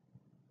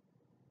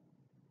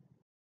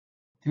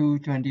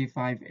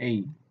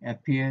 225a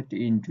appeared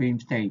in dream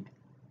state.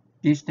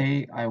 This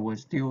day I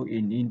was still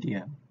in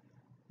India.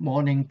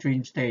 Morning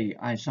dream state,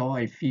 I saw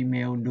a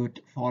female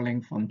nude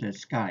falling from the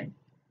sky.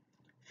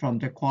 From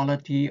the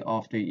quality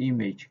of the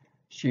image,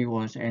 she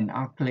was an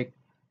acrylic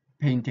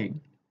painting.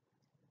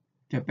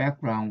 The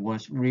background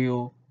was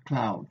real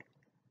cloud,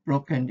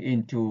 broken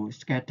into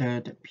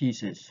scattered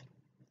pieces.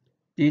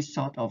 This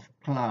sort of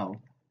cloud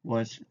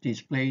was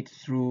displayed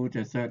through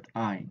the third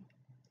eye.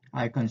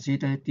 I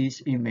consider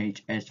this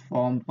image as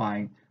formed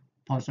by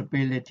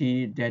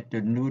possibility that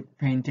the nude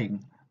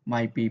painting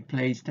might be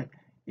placed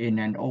in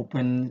an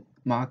open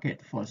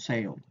market for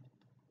sale.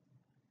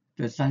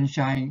 The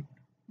sunshine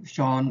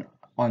shone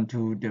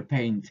onto the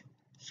paint,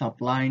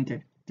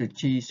 sublimed the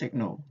Qi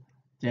signal.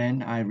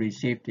 Then I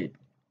received it.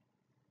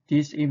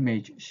 This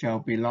image shall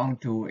belong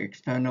to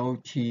external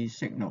Qi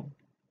signal.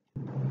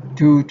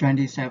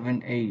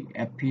 227A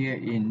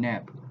appeared in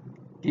nap.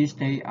 This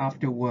day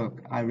after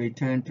work, I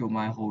returned to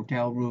my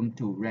hotel room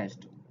to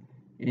rest.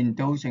 In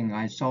dozing,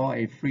 I saw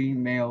a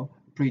female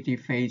pretty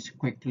face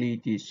quickly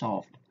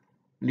dissolved.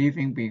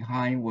 Leaving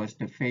behind was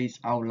the face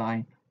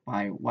outlined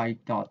by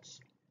white dots.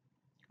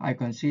 I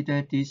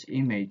consider this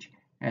image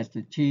as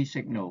the Qi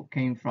signal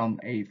came from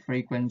a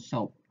fragrance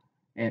soap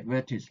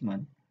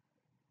advertisement,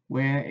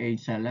 where a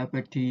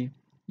celebrity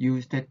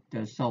used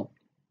the soap,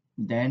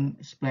 then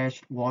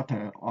splashed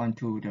water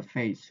onto the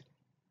face.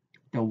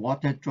 The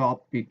water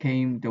drop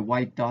became the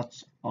white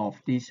dots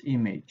of this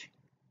image.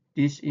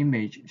 This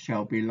image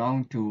shall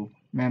belong to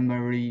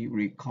memory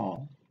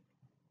recall.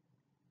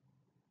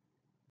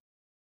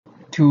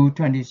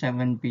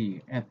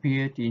 227b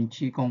appeared in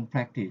Qigong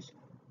practice.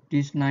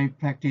 This night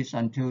practice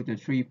until the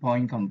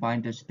 3-point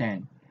combined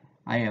stand.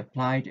 I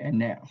applied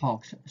an ad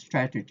hoc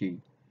strategy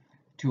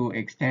to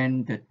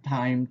extend the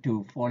time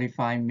to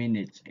 45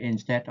 minutes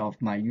instead of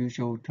my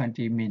usual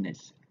 20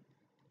 minutes.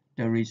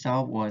 The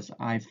result was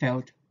I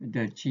felt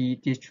the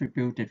Qi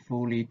distributed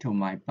fully to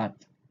my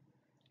butt,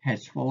 had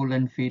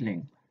swollen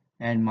feeling,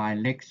 and my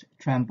legs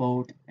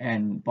trembled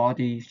and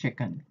body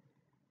shaken.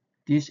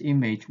 This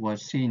image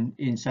was seen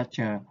in such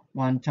a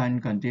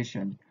one-time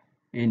condition.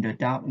 In the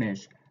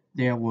darkness,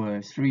 there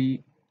were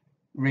 3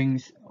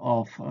 rings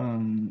of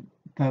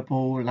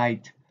purple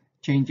light,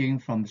 changing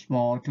from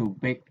small to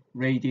big,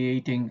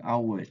 radiating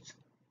outwards.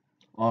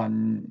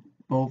 On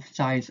both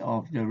sides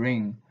of the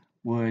ring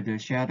were the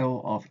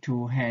shadow of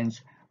 2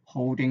 hands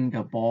holding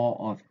the ball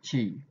of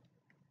Qi.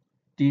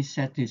 This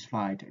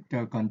satisfied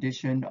the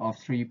condition of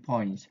 3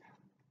 points,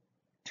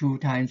 2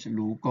 times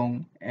Lu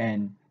Gong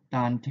and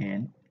Dan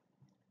Tian.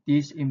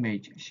 This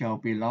image shall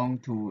belong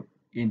to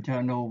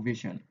internal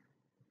vision.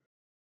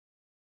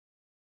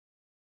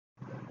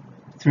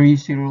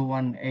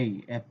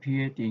 301A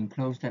appeared in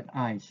closed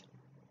eyes.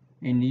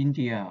 In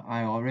India,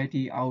 I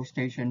already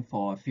outstationed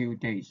for a few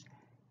days.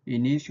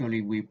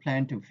 Initially, we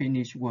planned to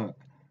finish work.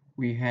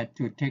 We had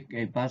to take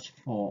a bus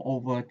for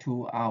over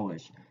 2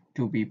 hours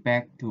to be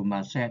back to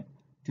Masset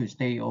to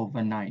stay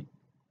overnight.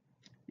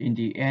 In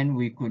the end,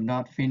 we could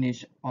not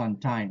finish on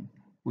time.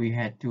 We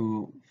had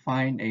to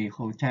find a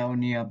hotel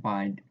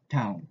nearby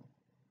town.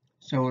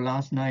 So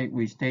last night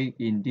we stayed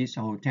in this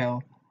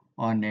hotel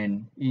on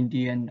an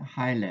Indian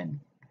highland,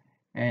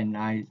 and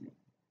I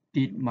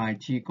did my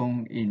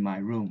Qigong in my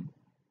room.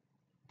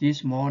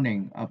 This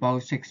morning,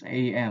 about 6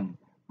 a.m.,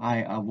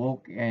 I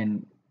awoke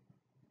and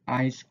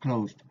eyes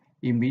closed.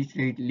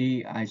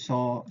 Immediately I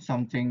saw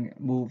something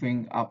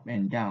moving up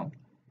and down.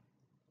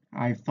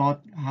 I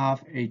thought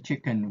half a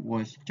chicken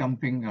was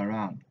jumping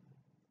around.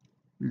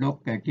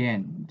 Looked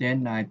again,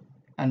 then I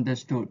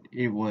understood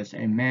it was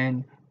a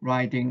man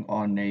riding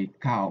on a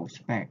cow's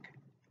back.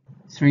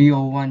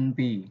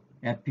 301b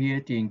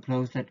appeared in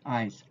closed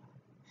eyes.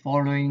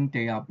 Following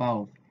the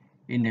above,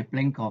 in a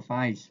blink of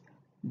eyes,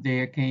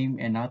 there came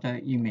another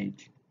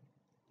image.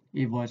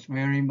 It was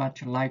very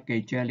much like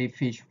a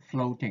jellyfish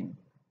floating.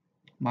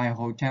 My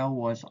hotel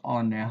was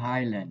on a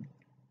highland.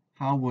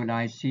 How would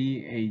I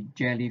see a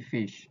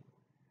jellyfish?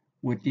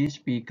 Would this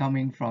be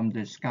coming from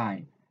the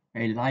sky,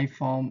 a life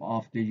form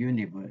of the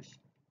universe?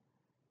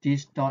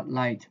 This dot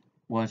light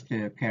was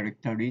the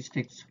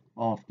characteristics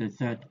of the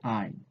third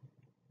eye.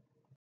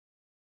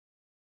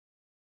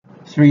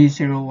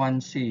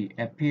 301c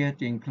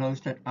appeared in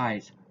closed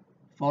eyes.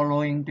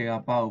 Following the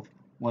above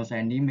was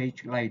an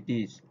image like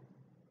this.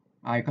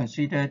 I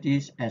consider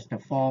this as the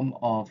form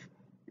of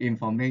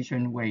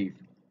information wave.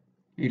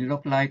 It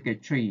looked like a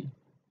tree.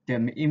 The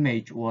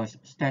image was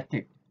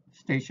static,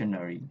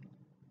 stationary.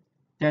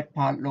 That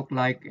part looked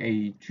like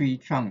a tree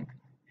trunk,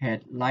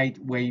 had light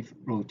wave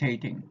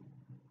rotating.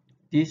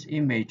 This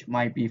image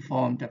might be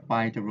formed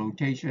by the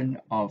rotation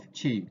of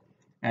Qi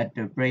at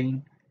the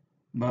brain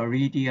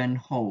meridian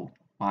hole,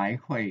 Bai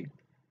Hui,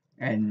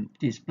 and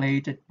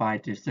displayed by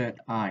the third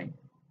eye.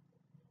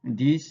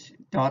 This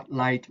dot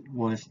light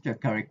was the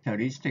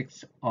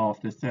characteristics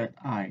of the third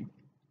eye.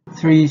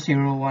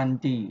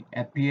 301D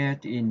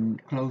appeared in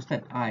closed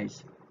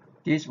eyes.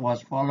 This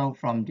was followed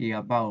from the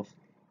above.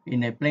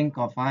 In a blink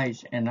of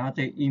eyes,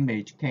 another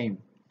image came,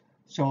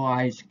 so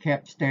I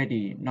kept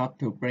steady not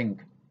to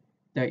blink.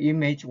 The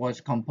image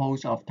was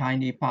composed of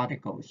tiny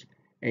particles,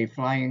 a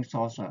flying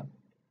saucer.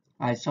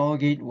 I saw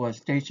it was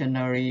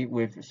stationary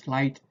with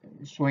slight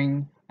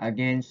swing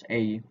against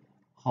a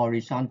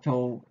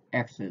horizontal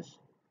axis,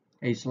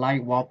 a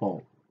slight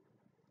wobble.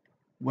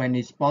 When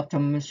its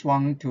bottom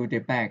swung to the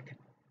back,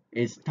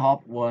 its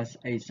top was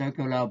a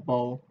circular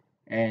bowl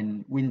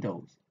and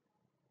windows.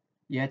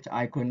 yet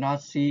I could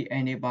not see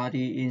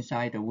anybody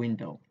inside the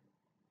window.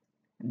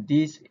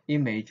 This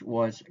image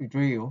was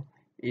drilled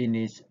in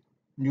its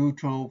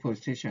neutral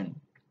position.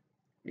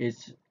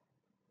 Its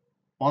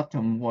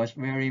bottom was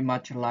very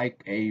much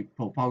like a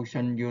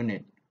propulsion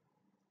unit.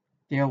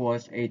 There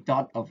was a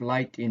dot of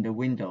light in the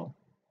window.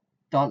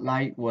 Dot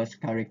light was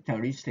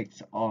characteristic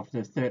of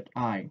the third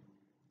eye.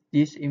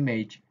 This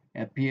image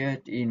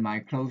appeared in my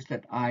closed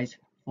eyes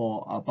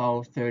for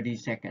about 30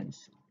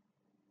 seconds.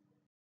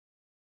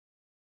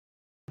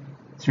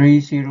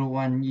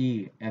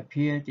 301E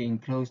appeared in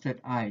closed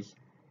eyes.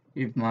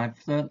 If my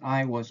third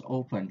eye was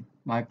open,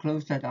 my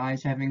closed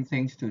eyes having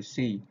things to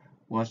see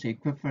was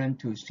equivalent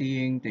to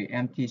seeing the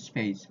empty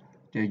space,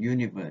 the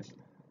universe.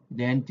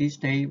 Then this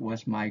day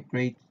was my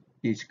great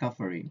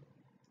discovery.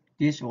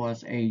 This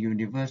was a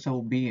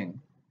universal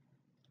being.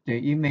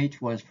 The image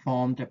was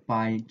formed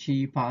by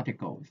Qi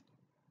particles.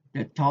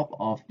 The top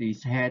of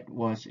its head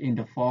was in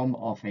the form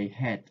of a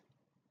head.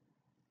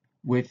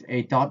 With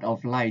a dot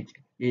of light,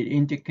 it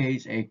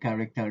indicates a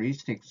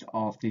characteristic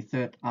of the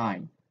third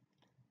eye.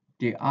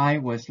 The eye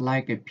was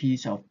like a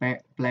piece of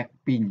black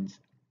beans.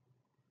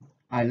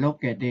 I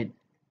looked at it.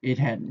 It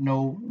had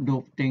no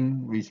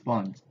lifting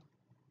response.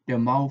 The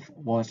mouth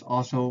was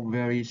also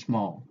very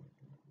small.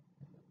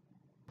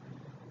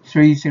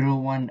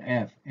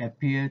 301F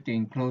appeared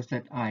in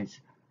closed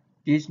eyes.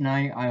 This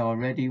night I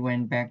already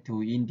went back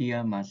to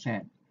India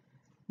Masset.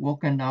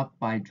 Woken up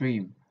by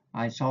dream,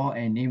 I saw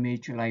an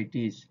image like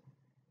this.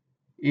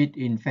 It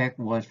in fact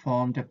was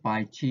formed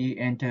by Qi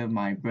enter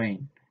my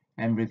brain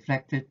and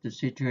reflected the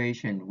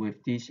situation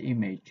with this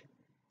image.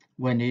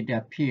 When it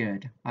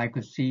appeared, I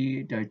could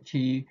see the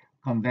Qi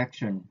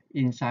convection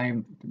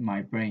inside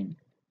my brain.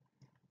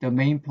 The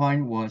main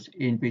point was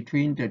in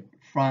between the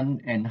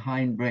front and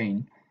hind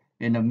brain.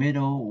 In the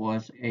middle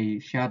was a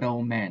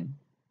shadow man.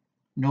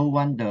 No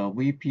wonder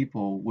we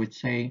people would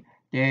say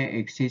there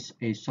exists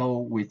a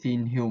soul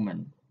within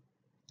human.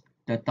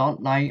 The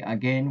dot light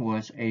again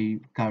was a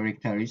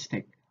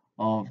characteristic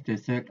of the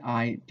third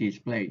eye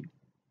display.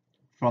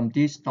 From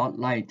this dot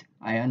light,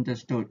 I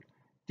understood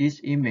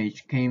this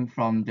image came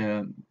from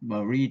the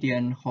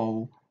meridian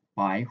hole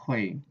Bai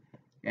Hui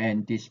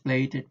and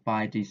displayed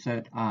by the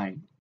third eye.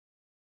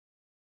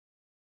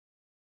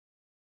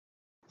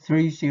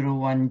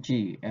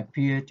 301G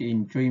appeared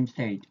in dream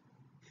state.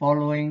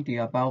 Following the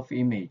above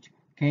image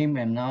came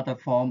another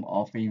form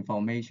of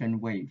information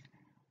wave.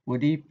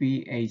 Would it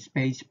be a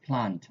space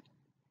plant?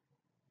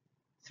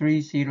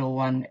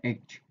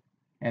 301H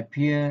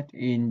appeared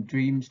in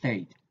dream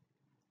state.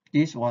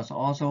 This was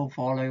also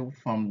followed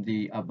from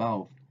the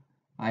above.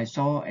 I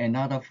saw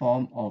another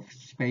form of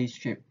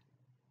spaceship.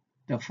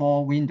 The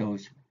four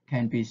windows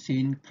can be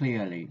seen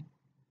clearly.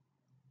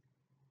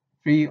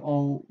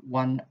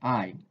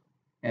 301I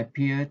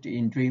appeared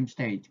in dream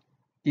state.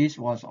 This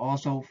was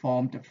also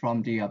formed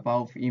from the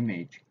above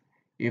image.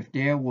 If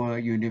there were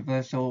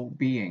universal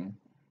being,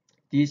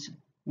 this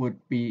would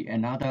be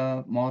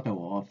another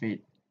model of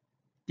it.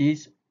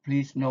 This,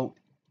 please note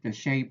the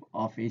shape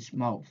of its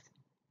mouth.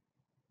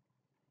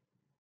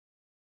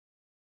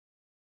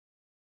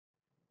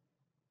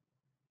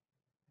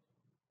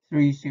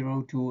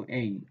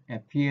 302A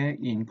appeared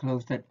in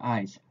closed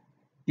eyes.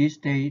 This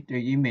day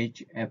the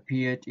image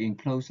appeared in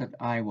closed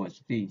eye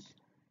was this.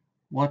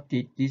 What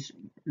did this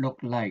look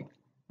like?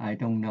 I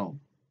don't know.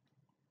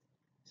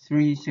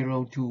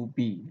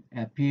 302B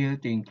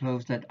appeared in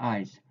closed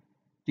eyes.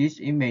 This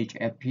image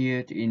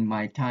appeared in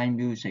my time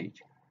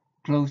usage.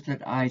 Closed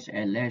eyes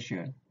at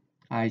leisure.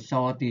 I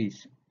saw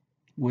this.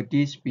 Would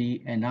this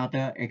be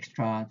another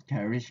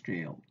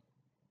extraterrestrial?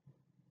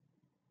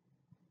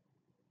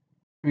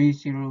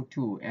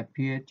 302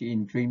 appeared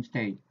in dream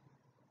state.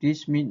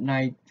 This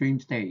midnight dream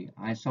state,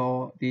 I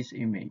saw this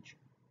image.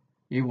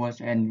 It was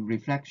a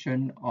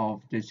reflection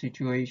of the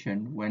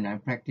situation when I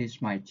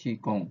practiced my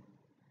Qigong.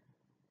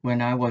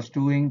 When I was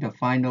doing the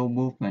final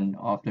movement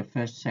of the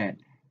first set,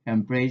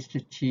 embraced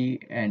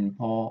Qi and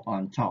paw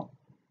on top.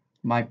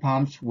 My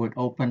palms would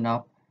open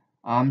up,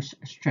 arms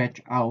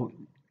stretch out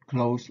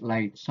close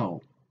like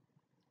so.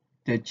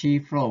 The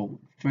Qi flow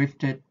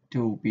drifted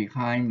to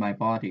behind my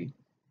body.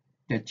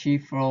 The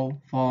Qi flow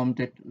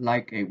formed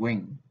like a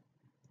wing.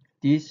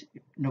 This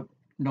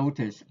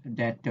noticed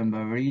that the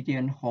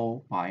meridian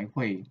hole Bai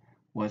Hui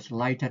was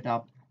lighted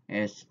up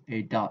as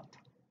a dot.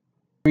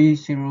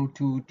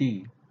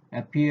 302D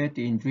appeared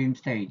in dream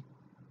state.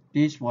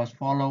 This was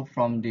followed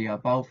from the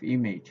above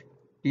image.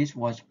 This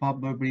was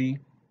probably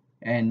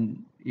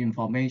an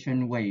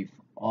information wave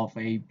of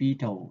a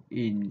beetle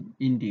in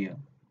India.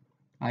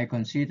 I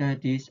consider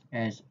this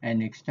as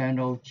an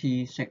external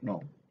Qi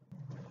signal.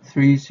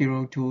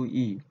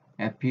 302E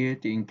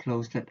appeared in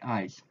closed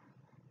eyes.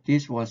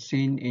 This was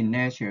seen in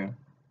nature,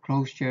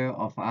 closure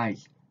of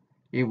eyes.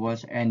 It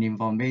was an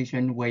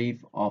information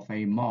wave of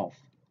a moth.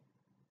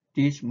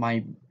 This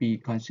might be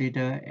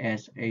considered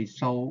as a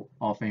soul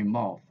of a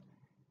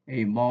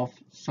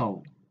moth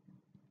soul.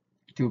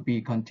 To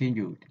be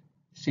continued.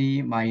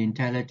 See my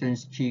Intelligent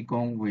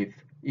Qigong with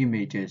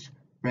Images,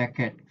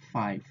 bracket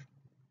 5.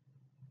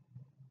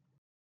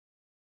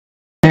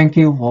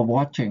 Thank you for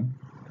watching.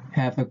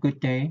 Have a good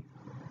day.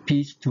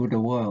 Peace to the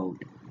world.